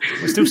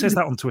 Yes. It still says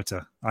that on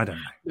Twitter. I don't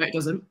know. No, it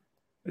doesn't.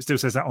 It still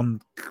says that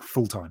on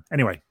full time.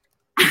 Anyway.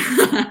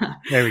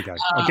 There we go.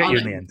 I'll get you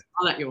in the end.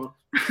 I'll let you off.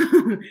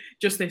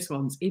 Just this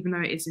once, even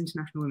though it is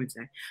International Women's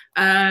Day.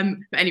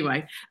 But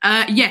anyway,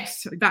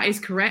 yes, that is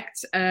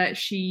correct.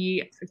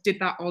 She did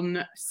that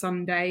on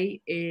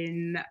Sunday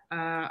in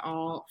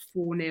our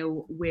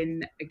 4-0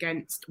 win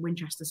against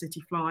Winchester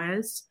City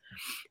Flyers.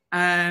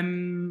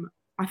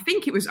 I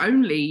think it was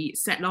only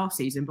set last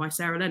season by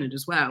Sarah Leonard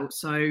as well.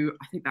 So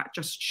I think that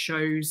just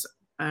shows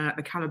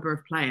the calibre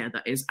of player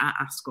that is at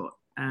Ascot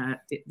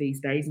these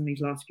days in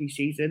these last few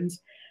seasons.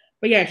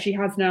 But yeah, she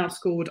has now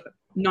scored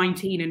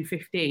 19 and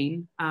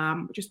 15,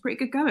 which is pretty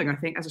good going, I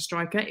think, as a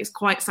striker. It's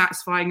quite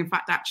satisfying, in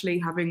fact, actually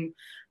having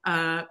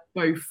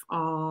both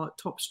our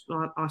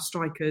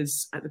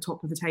strikers at the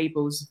top of the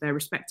tables of their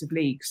respective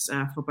leagues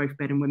for both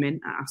men and women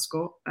at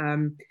Ascot.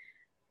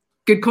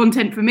 Good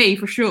content for me,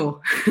 for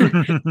sure.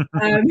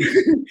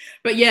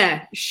 But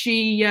yeah,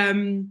 she...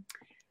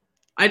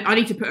 I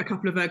need to put a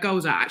couple of her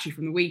goals out actually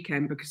from the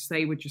weekend because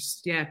they were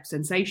just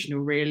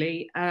sensational,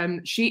 really.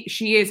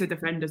 She is a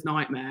defender's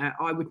nightmare.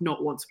 I would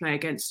not want to play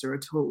against her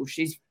at all.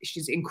 She's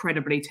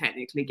incredibly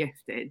technically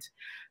gifted.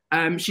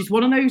 She's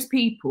one of those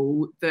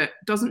people that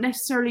doesn't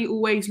necessarily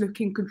always look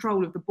in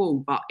control of the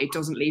ball, but it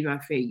doesn't leave her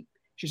feet.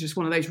 She's just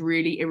one of those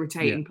really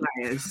irritating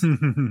players.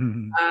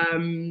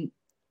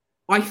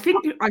 I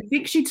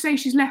think she'd say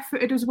she's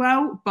left-footed as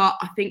well, but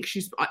I think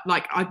she's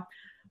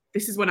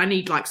this is when I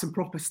need like some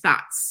proper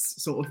stats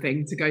sort of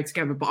thing to go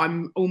together. But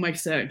I'm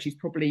almost certain she's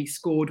probably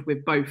scored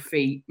with both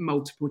feet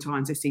multiple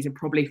times this season,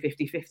 probably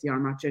 50-50, I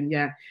imagine.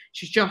 Yeah,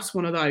 she's just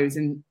one of those.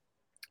 And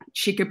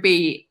she could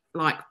be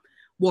like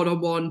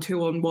 1-on-1,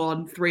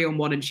 2-on-1,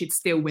 3-on-1, and she'd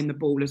still win the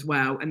ball as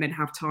well and then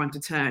have time to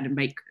turn and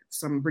make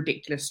some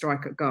ridiculous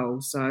strike at goal.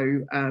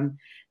 So,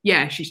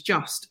 yeah,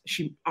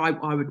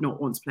 I would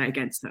not want to play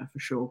against her for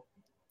sure.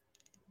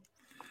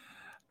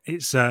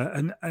 It's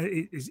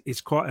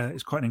quite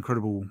an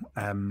incredible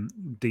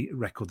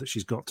record that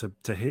she's got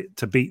to hit,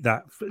 to beat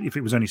that. If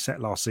it was only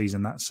set last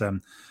season, that's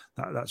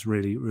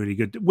really, really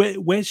good.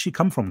 Where's she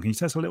come from? Can you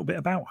tell us a little bit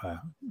about her?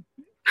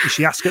 Is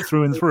she Ascot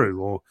through and through,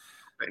 or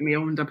putting me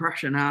under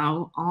pressure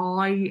now?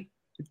 I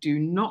do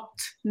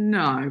not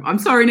know. I'm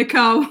sorry,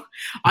 Nicole.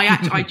 I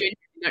genuinely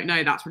don't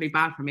know. That's really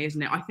bad for me,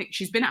 isn't it? I think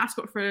she's been at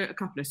Ascot for a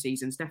couple of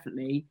seasons,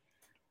 definitely.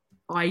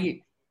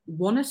 I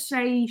want to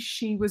say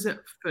she was at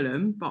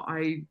Fulham, but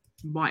I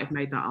might have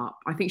made that up.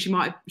 I think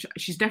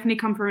she's definitely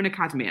come through an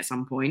academy at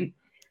some point.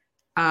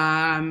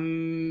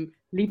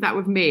 Leave that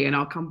with me and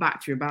I'll come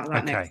back to you about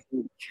that next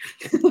week.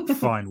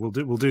 Fine. We'll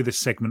do this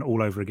segment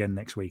all over again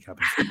next week,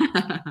 Abby.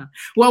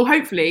 Well,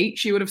 hopefully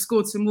she would have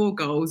scored some more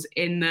goals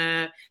in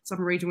the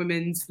Southern Region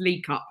Women's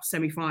League Cup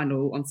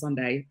semi-final on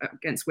Sunday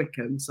against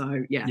Wickham.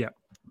 So yeah. Yeah.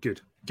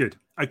 Good.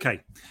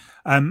 Okay.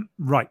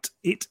 Right.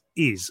 It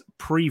is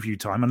preview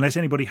time. Unless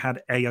anybody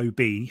had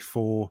AOB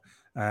for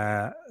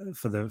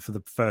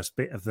the first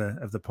bit of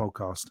the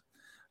podcast,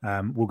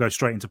 we'll go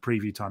straight into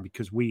preview time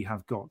because we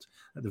have got,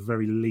 at the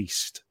very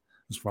least,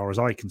 as far as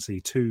I can see,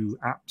 two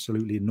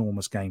absolutely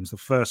enormous games. The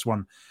first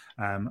one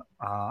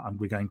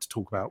we're going to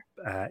talk about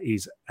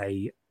is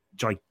a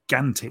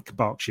gigantic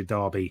Berkshire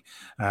derby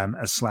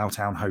as Slough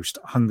Town host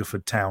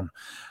Hungerford Town.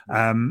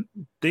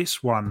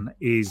 This one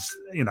is,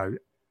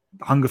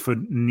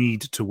 Hungerford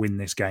need to win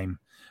this game.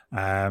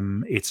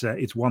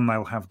 It's one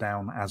they'll have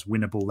down as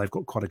winnable. They've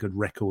got quite a good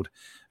record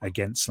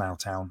against Slough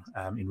Town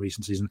in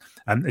recent season,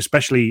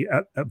 especially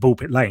at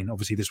Bullpit Lane.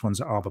 Obviously, this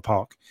one's at Arbour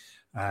Park,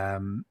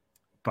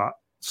 but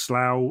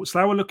Slough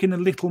are looking a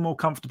little more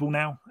comfortable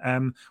now,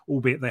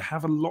 albeit they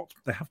have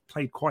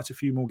played quite a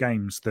few more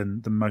games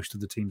than most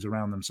of the teams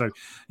around them. So,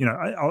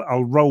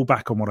 I'll roll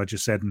back on what I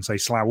just said and say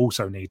Slough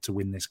also need to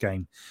win this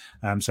game.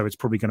 So it's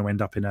probably going to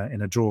end up in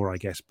a draw, I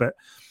guess. But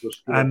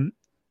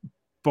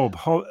Bob,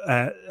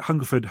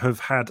 Hungerford have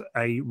had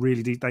a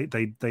really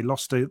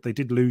they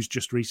did lose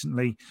just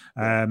recently,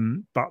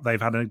 but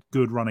they've had a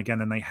good run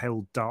again and they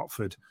held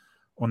Dartford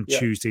on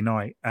Tuesday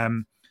night.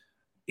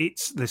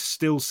 There's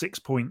still 6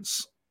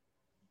 points.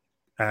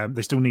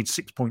 They still need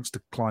 6 points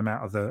to climb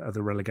out of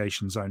the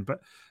relegation zone, but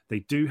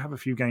they do have a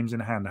few games in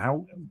hand.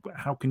 How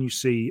can you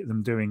see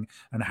them doing,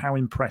 and how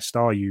impressed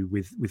are you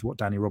with what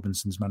Danny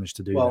Robinson's managed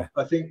to do? Well, there?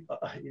 I think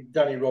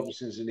Danny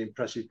Robinson's an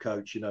impressive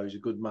coach. He's a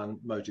good man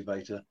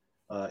motivator.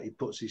 He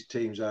puts his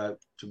teams out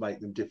to make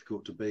them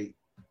difficult to beat.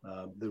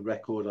 The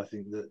record I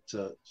think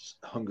that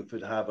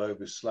Hungerford have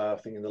over Slough,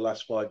 I think in the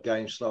last 5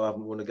 games, Slough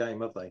haven't won a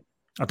game, have they?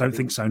 I don't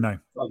think so, no.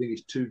 I think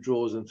it's 2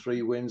 draws and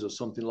 3 wins or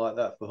something like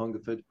that for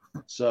Hungerford.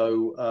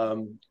 So,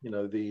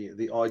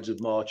 the Ides of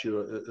March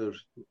are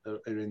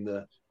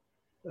in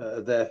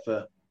there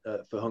for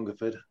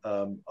Hungerford.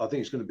 I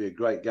think it's going to be a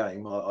great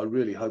game. I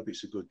really hope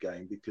it's a good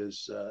game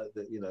because,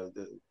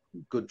 the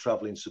good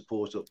travelling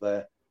support up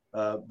there.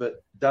 But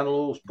Dan will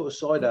always put a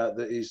side out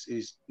that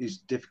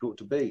is difficult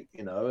to beat,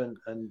 and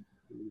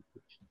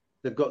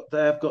they've got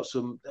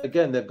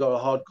a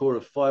hardcore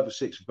of 5 or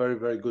 6 very,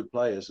 very good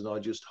players, and I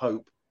just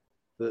hope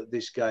that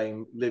this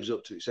game lives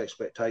up to its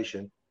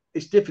expectation.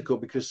 It's difficult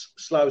because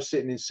Slough's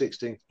sitting in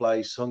 16th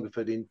place,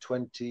 Hungerford in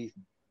 22nd,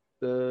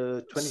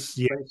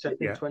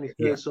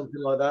 23rd,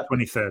 something like that.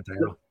 23rd they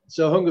are.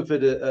 So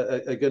Hungerford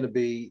are going to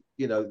be,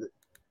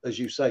 as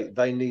you say,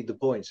 they need the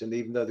points, and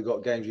even though they've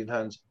got games in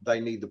hand, they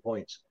need the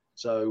points.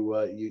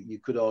 So you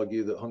could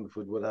argue that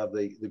Hungerford will have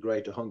the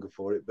greater hunger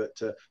for it, but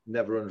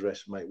never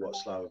underestimate what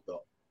Slough have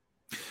got.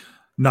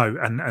 No,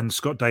 and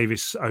Scott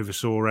Davis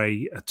oversaw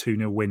a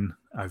 2-0 win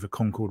over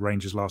Concord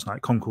Rangers last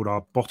night. Concord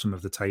are bottom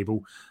of the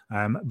table,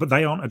 but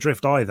they aren't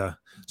adrift either.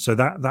 So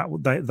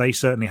that they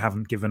certainly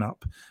haven't given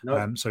up.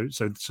 No. So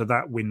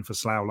that win for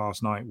Slough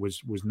last night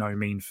was no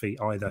mean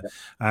feat either.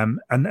 Yeah.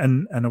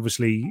 And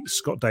obviously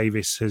Scott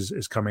Davis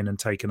has come in and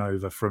taken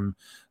over from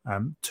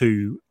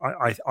two.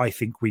 I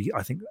think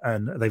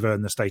and they've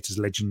earned the status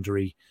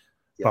legendary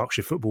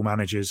Berkshire football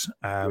managers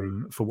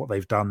for what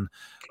they've done,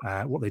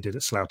 what they did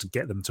at Slough to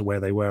get them to where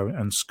they were.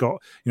 And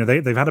Scott,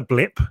 they've had a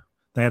blip.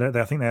 I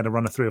think they had a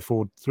run of three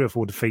or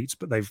four defeats,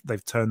 but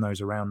they've turned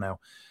those around now.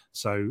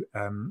 So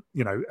I'm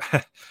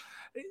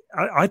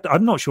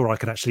not sure I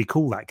could actually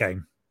call that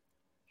game.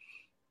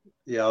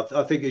 Yeah,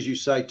 I think as you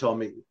say,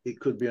 Tom, it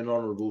could be an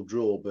honourable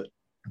draw, but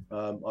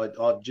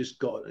I've just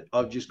got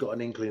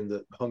an inkling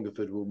that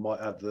Hungerford might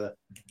have a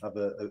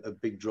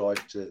big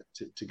drive to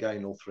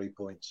gain all 3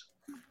 points.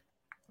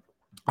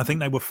 I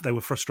think they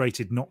were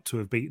frustrated not to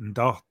have beaten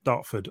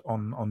Dartford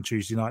on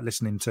Tuesday night.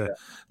 Listening to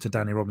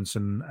Danny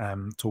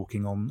Robinson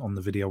talking on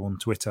the video on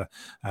Twitter,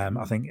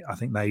 I think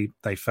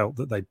they felt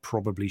that they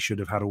probably should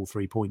have had all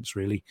 3 points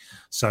really.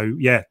 So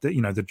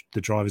the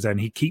driver's there,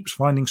 and he keeps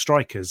finding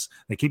strikers.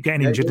 They keep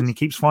getting injured, and he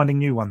keeps finding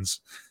new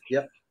ones.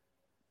 Yep.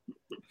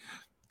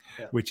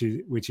 Which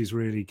is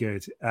really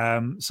good.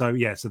 So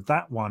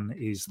that one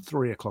is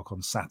 3:00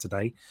 on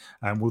Saturday,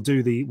 and we'll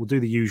do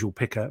the usual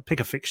pick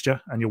a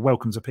fixture, and you're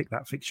welcome to pick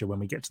that fixture when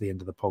we get to the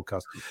end of the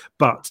podcast.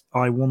 But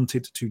I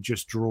wanted to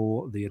just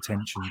draw the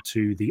attention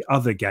to the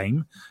other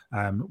game,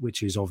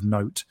 which is of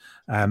note,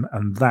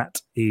 and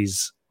that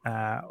is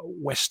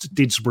West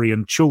Didsbury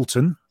and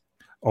Chiltern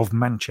of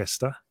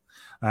Manchester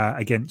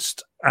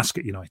against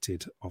Ascot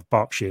United of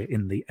Berkshire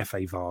in the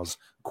FA Vase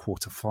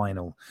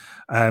quarter-final.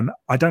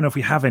 I don't know if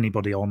we have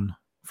anybody on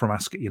from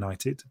Ascot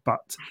United,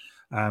 but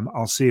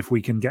I'll see if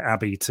we can get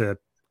Abby to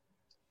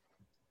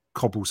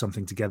cobble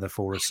something together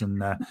for us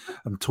and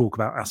talk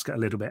about Ascot a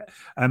little bit.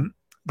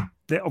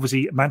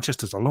 Obviously,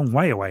 Manchester's a long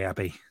way away,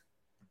 Abby.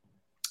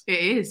 It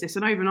is. It's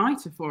an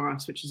overnighter for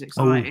us, which is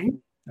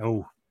exciting.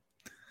 Oh.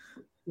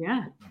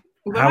 Yeah.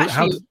 Well,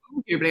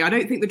 arguably, I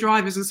don't think the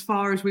drive is as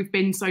far as we've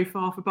been so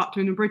far for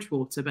Buckland and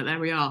Bridgewater, but there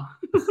we are.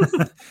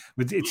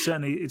 It's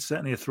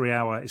certainly a 3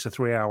 hour. It's a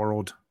 3 hour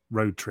odd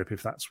road trip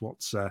if that's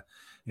what's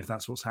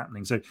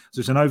happening. So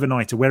it's an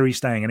overnighter. Where are you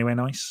staying? Anywhere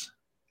nice?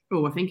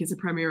 Oh, I think it's a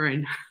Premier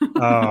Inn.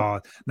 Now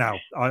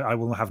I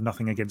will have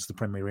nothing against the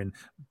Premier Inn.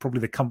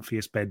 Probably the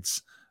comfiest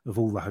beds of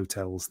all the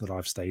hotels that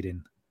I've stayed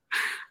in.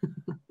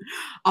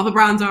 Other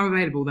brands are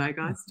available there,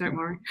 guys. Don't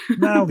worry.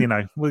 Well,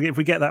 if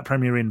we get that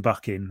Premier Inn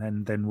buck in,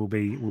 and then we'll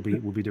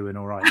be doing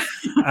all right.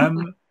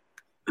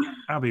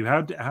 Abby,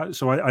 how?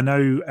 So I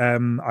know.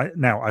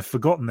 I've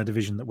forgotten the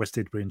division that West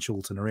Didsbury and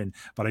Chiltern are in,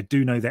 but I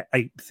do know they're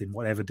 8th in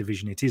whatever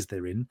division it is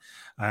they're in.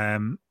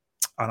 And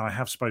I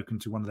have spoken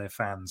to one of their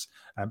fans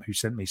who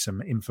sent me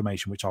some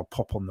information, which I'll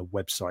pop on the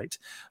website.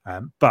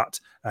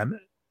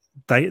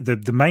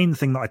 The main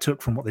thing that I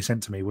took from what they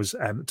sent to me was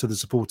to the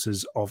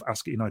supporters of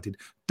Ascot United: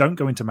 don't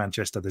go into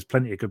Manchester. There's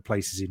plenty of good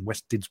places in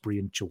West Didsbury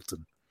and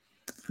Chiltern.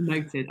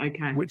 Noted.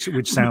 Okay. Which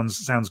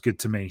sounds good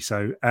to me.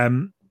 So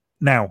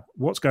now,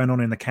 what's going on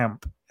in the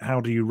camp? How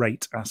do you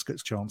rate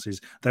Ascot's chances?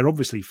 They're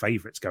obviously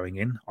favourites going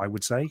in, I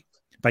would say,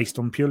 based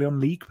purely on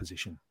league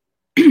position.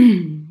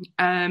 They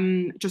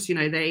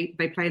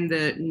play in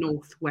the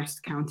North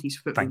West Counties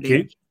Football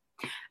League.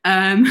 Thank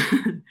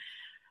you.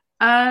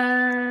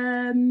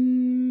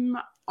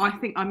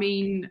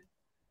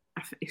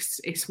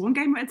 It's one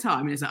game at a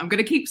time, isn't it? I'm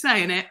going to keep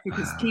saying it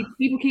because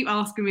people keep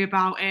asking me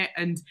about it,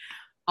 and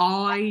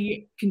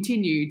I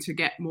continue to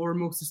get more and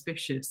more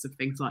suspicious of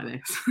things like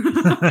this.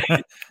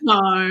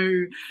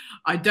 So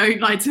I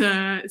don't like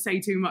to say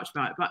too much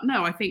about it, but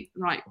no, I think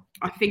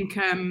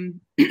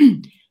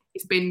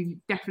it's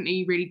been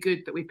definitely really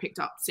good that we picked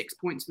up 6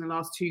 points in the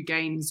last 2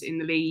 games in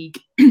the league,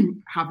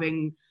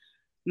 having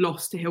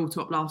lost to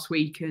Hilltop last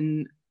week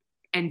and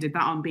ended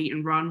that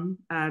unbeaten run.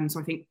 So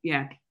I think,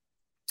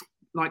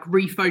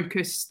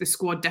 refocus the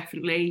squad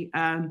definitely.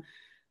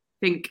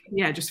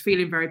 Just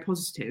feeling very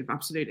positive,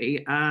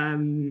 absolutely.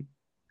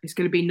 it's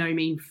going to be no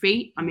mean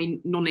feat. I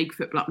mean, non-league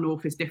football up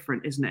north is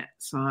different, isn't it?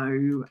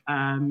 So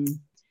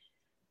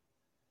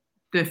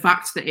the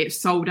fact that it's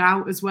sold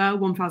out as well,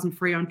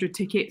 1,300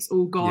 tickets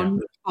all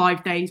gone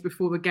 5 days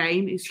before the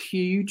game is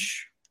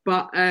huge.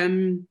 But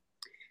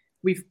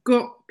we've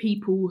got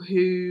people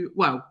who,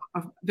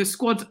 the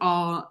squad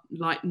are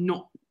like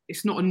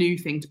it's not a new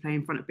thing to play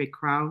in front of big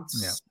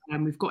crowds.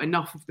 And we've got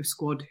enough of the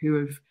squad who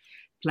have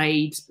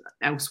played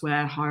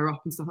elsewhere, higher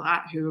up and stuff like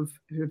that, who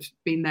have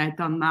been there,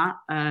 done that.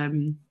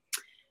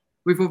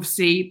 We've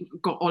obviously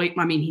got Ollie.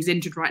 I mean, he's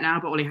injured right now,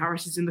 but Ollie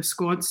Harris is in the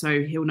squad,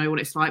 so he'll know what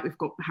it's like. We've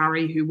got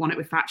Harry, who won it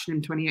with Thatcher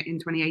in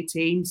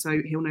 2018,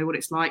 so he'll know what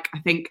it's like. I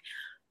think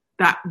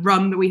that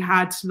run that we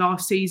had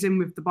last season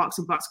with the Bucks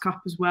and Bucks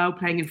Cup as well,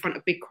 playing in front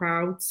of big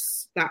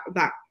crowds,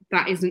 that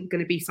isn't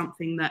going to be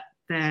something that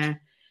they're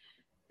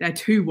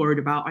too worried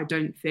about, I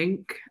don't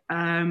think.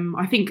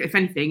 I think, if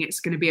anything, it's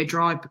going to be a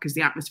drive because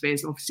the atmosphere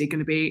is obviously going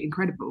to be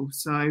incredible.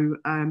 So,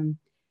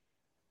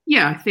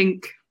 I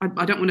think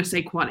I don't want to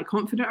say quietly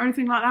confident or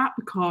anything like that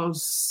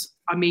because,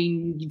 I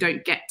mean, you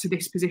don't get to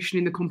this position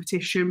in the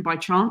competition by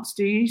chance,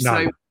 do you?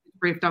 No. So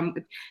we've done,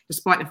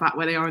 despite the fact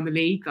where they are in the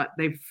league, that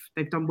they've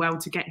done well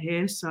to get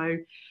here. So,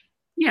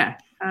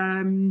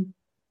 looking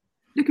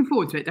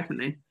forward to it,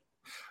 definitely.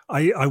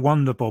 I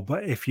wonder, Bob,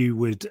 if you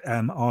would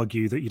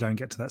argue that you don't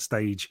get to that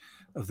stage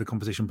of the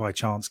competition by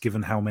chance,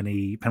 given how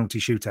many penalty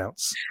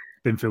shootouts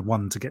Binfield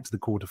won to get to the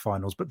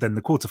quarterfinals. But then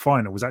the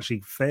quarterfinal was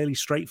actually fairly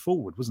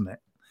straightforward, wasn't it,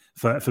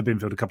 for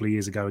Binfield a couple of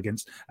years ago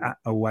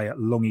away at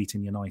Long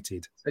Eaton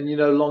United? And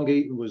Long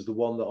Eaton was the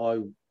one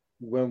that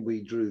when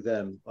we drew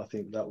them, I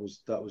think that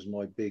was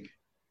my big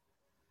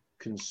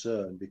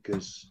concern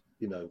because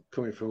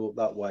coming from up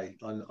that way,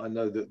 I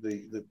know that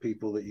the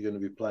people that you're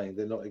going to be playing,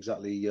 they're not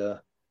exactly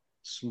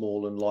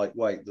small and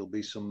lightweight. There'll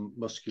be some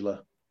muscular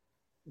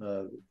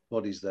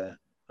bodies there,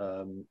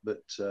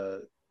 but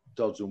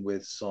Dodds and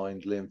With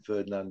signed Liam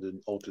Ferdinand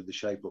and altered the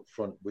shape up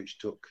front, which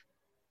took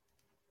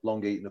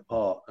Long Eaton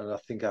apart. And I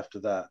think after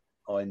that,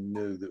 I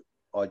knew that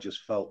I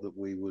just felt that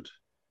we would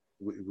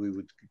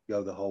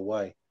go the whole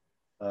way.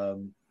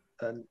 And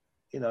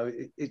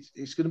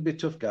it's going to be a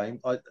tough game.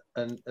 I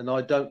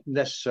don't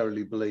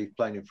necessarily believe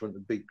playing in front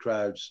of big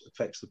crowds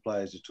affects the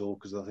players at all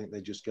because I think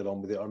they just get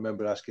on with it. I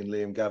remember asking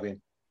Liam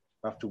Gavin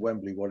after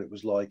Wembley what it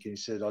was like, and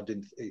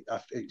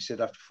he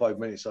said after 5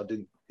 minutes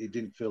he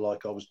didn't feel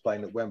like I was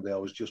playing at Wembley. I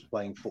was just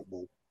playing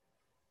football.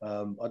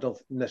 I don't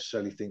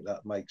necessarily think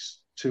that makes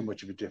too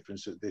much of a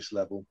difference at this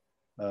level,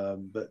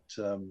 but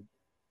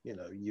you're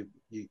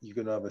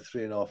going to have a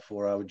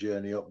 3.5-4 hour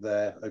journey up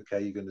there.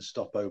 Okay, you're going to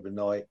stop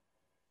overnight.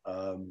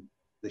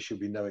 There should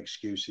be no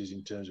excuses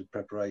in terms of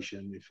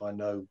preparation. If I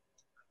know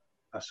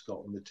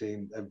Ascot and the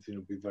team, everything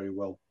will be very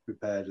well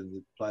prepared, and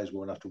the players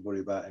won't have to worry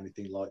about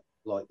anything like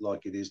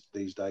it is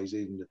these days,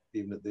 even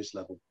at this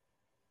level.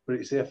 But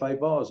it's the FA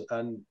bars,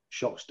 and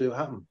shocks do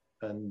happen.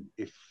 And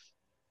if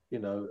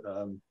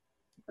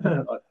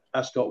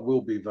Ascot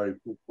will be very,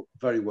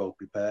 very well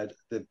prepared.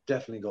 They've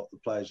definitely got the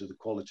players of the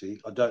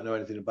quality. I don't know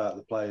anything about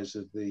the players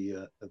of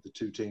the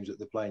two teams that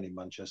they're playing in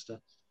Manchester,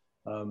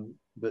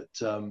 but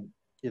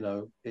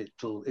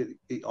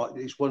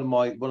it's one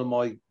of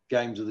my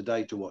games of the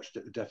day to watch,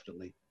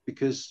 definitely,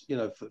 because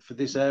for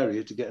this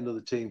area to get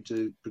another team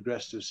to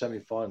progress to a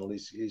semi-final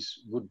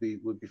would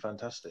be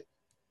fantastic.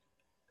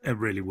 It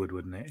really would,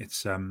 wouldn't it?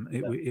 It's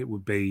it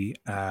would be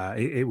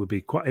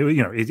quite.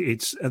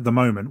 It's at the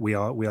moment we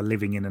are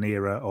living in an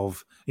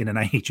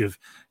age of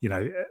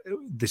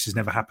this has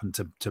never happened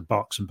to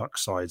Bucks and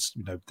Bucks sides.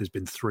 There's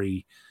been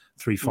three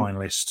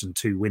finalists and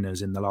 2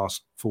 winners in the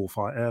last 5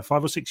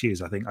 or 6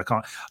 years. I think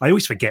I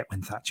always forget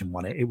when Thatcher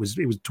won it. It was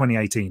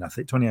 2018, I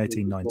think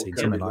 2018-19,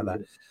 something like that.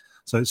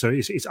 So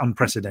it's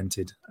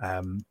unprecedented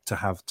to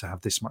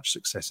have this much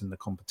success in the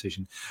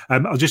competition.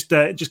 I'll just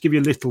give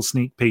you a little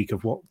sneak peek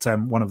of what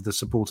one of the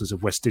supporters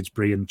of West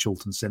Didsbury and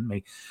Chiltern sent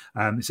me.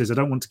 It says, I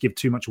don't want to give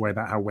too much away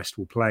about how West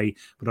will play,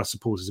 but our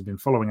supporters have been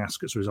following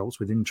Ascot's results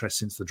with interest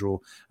since the draw,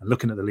 and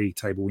looking at the league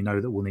table, we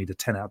know that we'll need a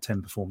 10 out of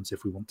 10 performance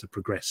if we want to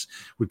progress.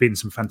 We've beaten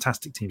some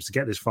fantastic teams to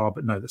get this far,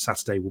 but know that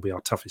Saturday will be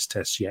our toughest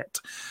test yet.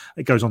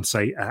 It goes on to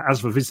say,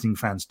 as for visiting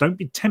fans, don't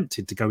be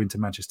tempted to go into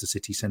Manchester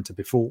City Centre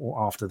before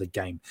or after the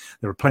game.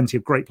 There are plenty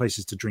of great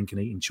places to drink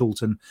and eat in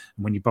Chiltern,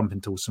 and when you bump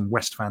into some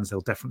West fans, they'll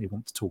definitely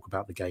want to talk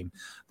about the game.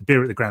 The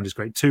beer at the ground is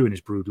great too and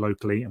is brewed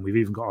locally, and we've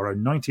even got our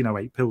own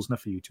 1908 Pilsner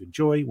for you to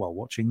enjoy while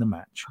watching the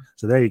match.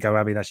 So there you go,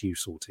 Abby, that's you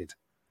sorted.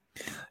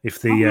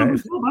 If I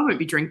won't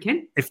be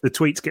drinking. If the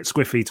tweets get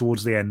squiffy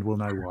towards the end, we'll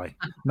know why.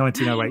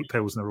 1908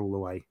 Pilsner all the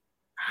way.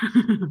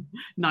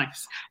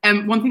 Nice.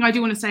 One thing I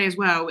do want to say as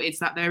well is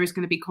that there is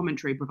going to be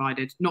commentary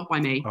provided, not by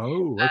me.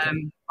 Oh,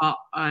 okay. but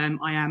I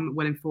am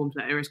well informed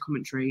that there is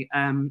commentary.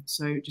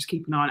 So just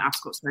keep an eye on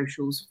Ascot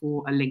socials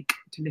for a link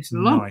to listen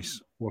along.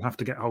 Nice. We'll have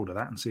to get hold of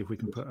that and see if we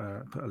can put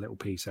a little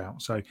piece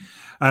out. So,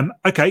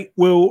 okay,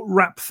 we'll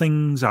wrap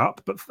things up.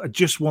 But I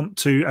just want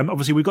to,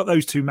 obviously, we've got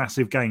those two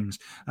massive games.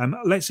 I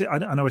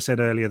know I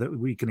said earlier that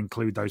we can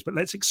include those, but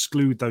let's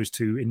exclude those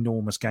two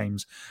enormous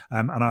games.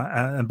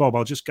 And Bob,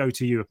 I'll just go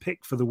to you, a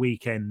pick for the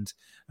weekend,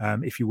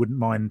 if you wouldn't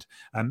mind,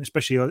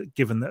 especially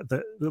given that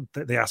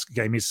the Ascot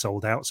game is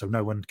sold out, so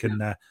no one can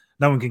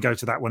go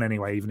to that one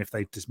anyway, even if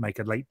they just make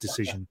a late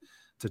decision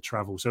to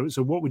travel. So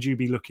what would you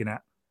be looking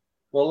at?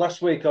 Well,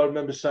 last week I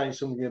remember saying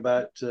something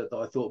about that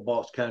I thought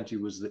Berks County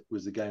was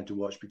the game to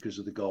watch because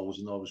of the goals,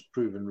 and I was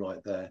proven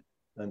right there.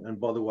 And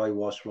by the way,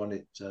 whilst we're on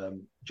it,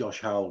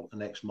 Josh Howell,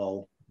 an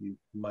ex-Mole, you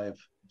may have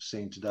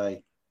seen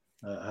today,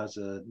 has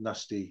a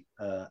nasty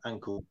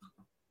ankle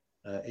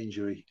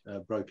injury,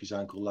 broke his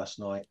ankle last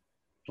night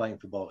playing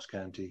for Berks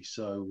County.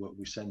 So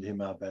we send him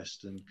our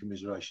best and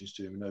commiserations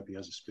to him, and hope he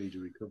has a speedy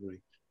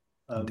recovery.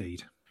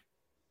 Indeed.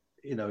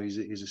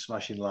 He's a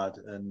smashing lad,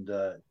 and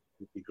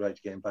it'd be great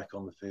to get him back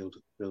on the field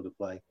of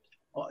play.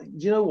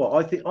 You know what?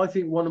 I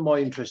think one of my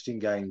interesting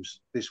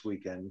games this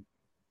weekend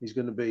is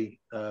going to be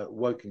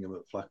Wokingham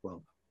at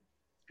Flackwell,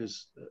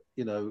 because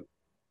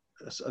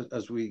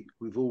as we've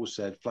always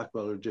said,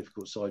 Flackwell are a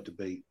difficult side to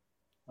beat,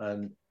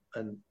 and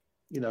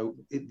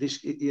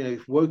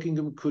if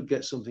Wokingham could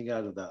get something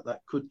out of that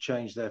could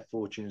change their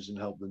fortunes and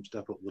help them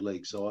step up the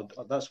league. So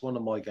that's one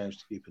of my games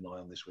to keep an eye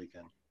on this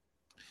weekend.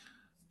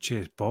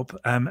 Cheers, Bob.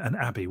 And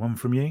Abby, one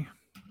from you.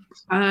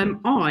 I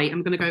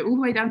am going to go all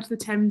the way down to the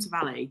Thames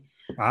Valley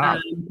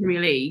Premier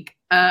League,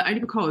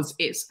 only because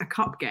it's a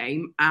cup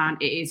game and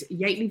it is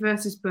Yateley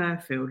versus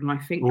Burfield, and I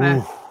think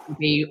Burfield will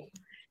be,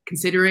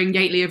 considering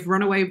Yateley have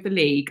run away with the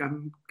league,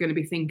 I'm going to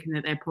be thinking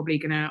that they're probably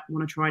going to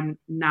want to try and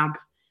nab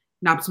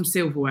some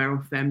silverware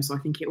off them. So I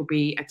think it will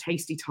be a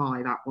tasty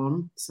tie, that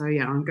one. So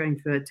yeah, I'm going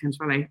for Thames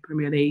Valley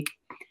Premier League,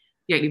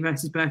 Yateley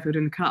versus Burfield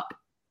in the cup.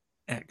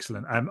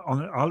 Excellent.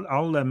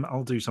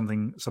 I'll do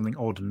something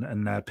odd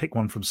and pick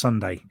one from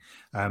Sunday.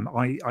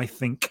 I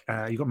think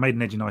you've got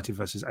Maidenhead United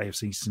versus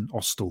AFC St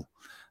Austell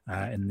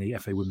in the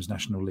FA Women's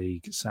National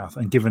League South.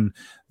 And given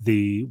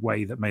the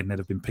way that Maidenhead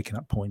have been picking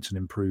up points and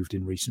improved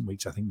in recent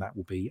weeks, I think that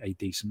will be a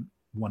decent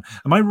one.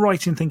 Am I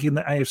right in thinking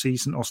that AFC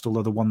St Austell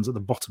are the ones at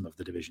the bottom of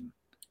the division?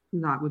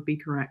 That would be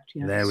correct.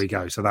 Yes. There we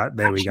go. So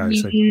we go.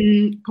 So,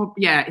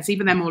 yeah, it's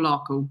either them or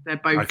Larkle. They're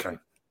both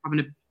having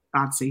a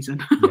bad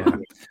season. Yeah.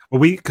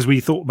 Well, because we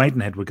thought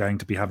Maidenhead were going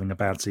to be having a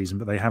bad season,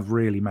 but they have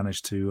really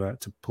managed to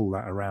pull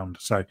that around.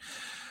 So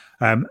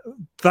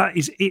that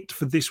is it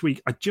for this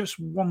week. I just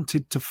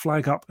wanted to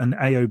flag up an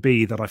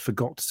AOB that I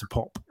forgot to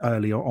pop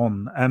earlier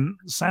on.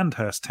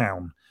 Sandhurst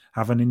Town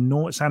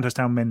Sandhurst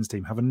Town men's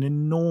team have an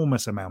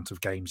enormous amount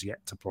of games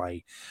yet to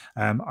play.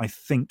 I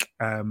think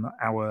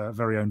our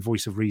very own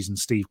voice of reason,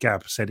 Steve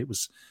Gabb, said it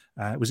was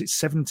it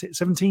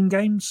 17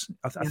 games?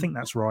 I think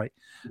that's right.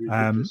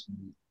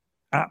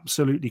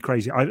 Absolutely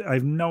crazy. I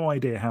have no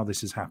idea how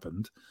this has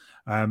happened.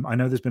 I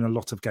know there's been a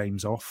lot of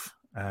games off.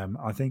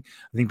 I think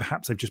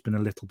perhaps they've just been a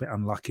little bit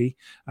unlucky.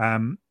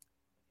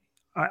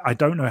 I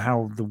don't know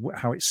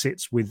how it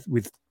sits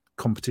with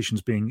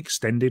competitions being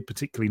extended,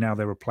 particularly now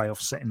there are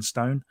playoffs set in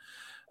stone.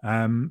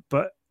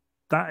 But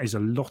that is a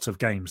lot of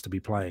games to be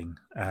playing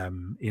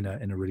in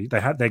a really.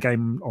 They had their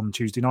game on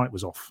Tuesday night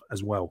was off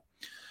as well.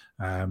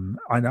 I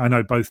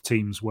know both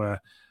teams were.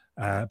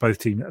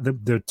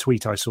 The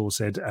tweet I saw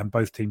said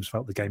both teams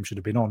felt the game should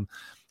have been on,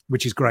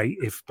 which is great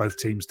if both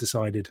teams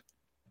decided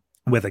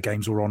whether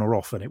games were on or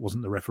off, and it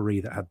wasn't the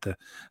referee that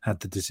had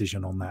the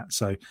decision on that.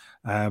 So,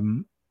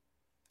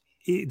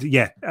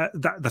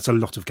 that's a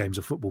lot of games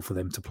of football for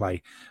them to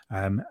play.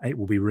 It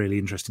will be really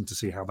interesting to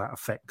see how that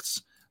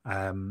affects.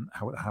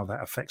 How that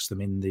affects them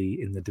in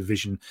the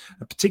division,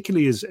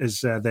 particularly as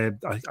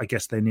I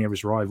guess their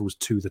nearest rivals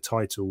to the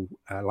title,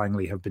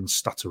 Langley, have been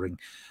stuttering.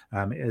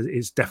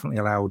 It's definitely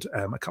allowed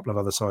a couple of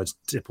other sides.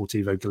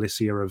 Deportivo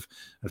Galicia have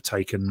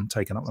taken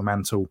up the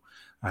mantle.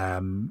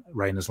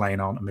 Rayners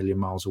Lane aren't a million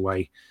miles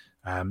away,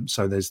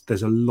 so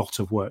there's a lot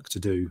of work to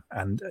do.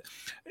 And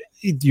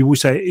you will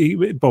say,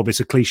 Bob, it's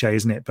a cliche,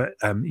 isn't it? But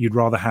you'd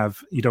rather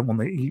have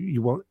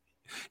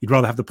You'd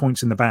rather have the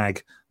points in the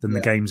bag than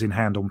the games in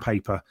hand on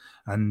paper,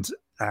 and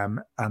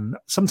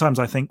sometimes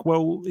I think,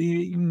 well,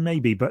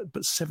 maybe, but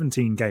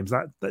 17 games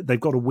that they've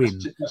got to win.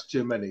 That's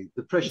too many.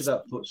 The pressure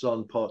that puts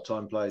on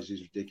part-time players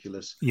is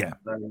ridiculous. Yeah,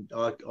 and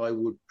I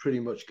would pretty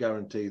much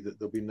guarantee that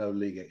there'll be no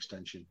league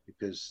extension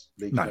because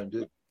leagues don't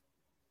do it.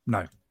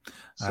 No,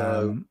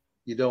 so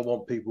you don't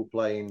want people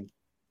playing,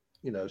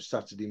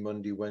 Saturday,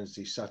 Monday,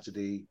 Wednesday,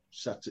 Saturday,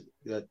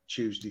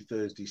 Tuesday,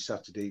 Thursday,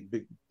 Saturday,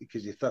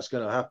 because if that's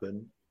going to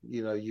happen.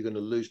 You're going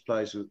to lose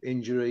players with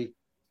injury,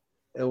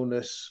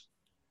 illness.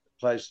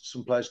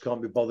 Some players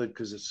can't be bothered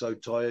because they're so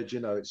tired.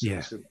 It's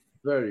a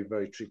very,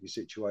 very tricky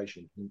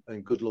situation.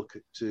 And good luck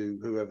to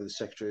whoever the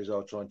secretaries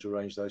are trying to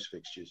arrange those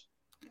fixtures.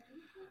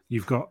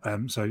 You've got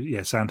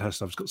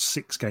Sandhurst. I've got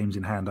 6 games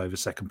in hand over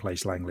second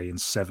place Langley and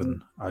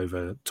 7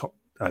 over top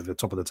over the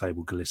top of the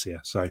table,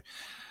 Galicia. So,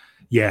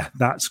 yeah,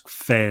 that's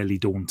fairly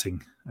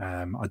daunting.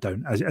 I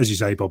don't, as you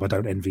say, Bob, I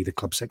don't envy the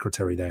club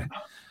secretary there.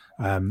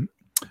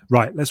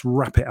 Right, let's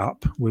wrap it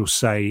up. We'll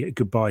say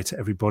goodbye to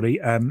everybody.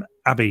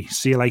 Abby,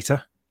 see you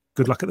later.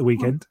 Good luck at the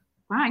weekend.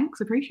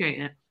 Thanks, appreciate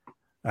it.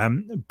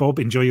 Bob,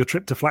 enjoy your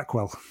trip to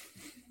Flackwell.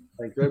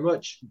 Thank you very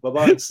much.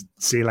 Bye-bye.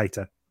 See you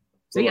later.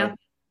 See ya.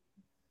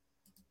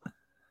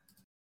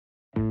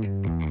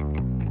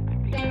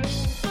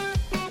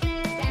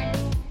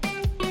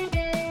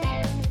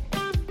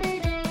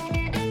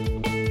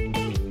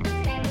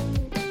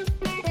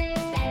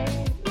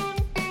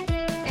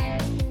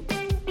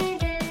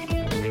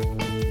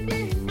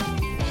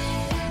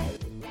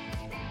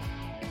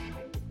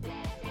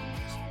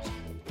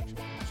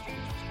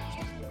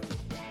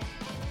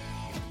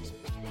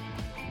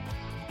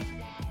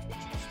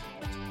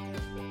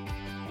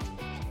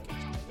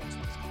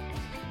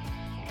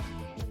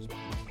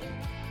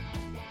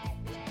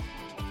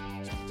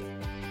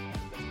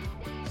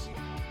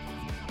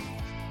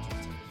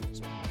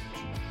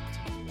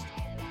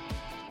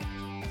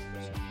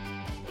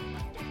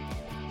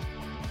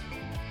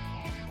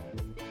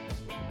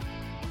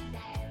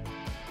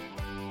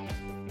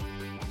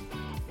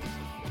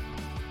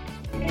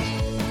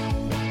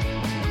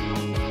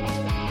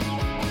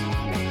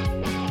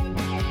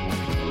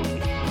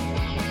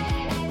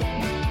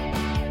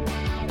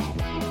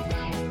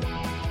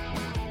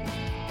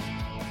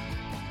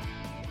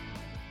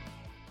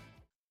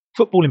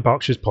 Football in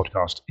Berkshire's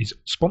podcast is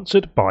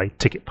sponsored by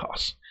Ticket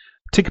Pass.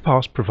 Ticket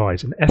Pass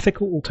provides an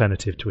ethical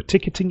alternative to a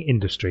ticketing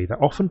industry that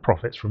often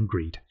profits from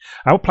greed.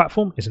 Our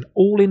platform is an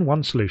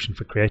all-in-one solution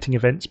for creating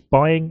events,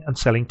 buying and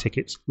selling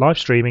tickets, live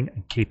streaming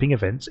and keeping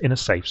events in a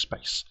safe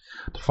space.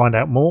 To find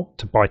out more,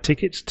 to buy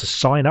tickets, to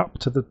sign up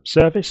to the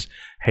service,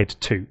 head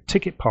to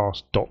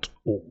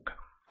ticketpass.org.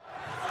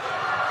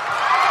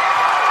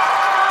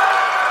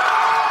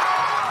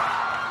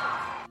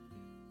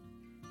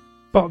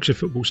 Berkshire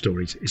Football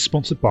Stories is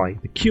sponsored by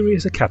the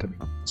Curious Academy,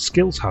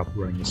 Skills Hub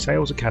running a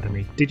sales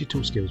academy,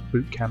 digital skills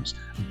boot camps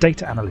and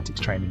data analytics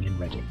training in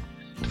Reading.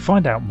 To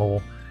find out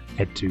more,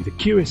 head to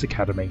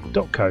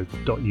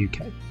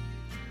thecuriousacademy.co.uk.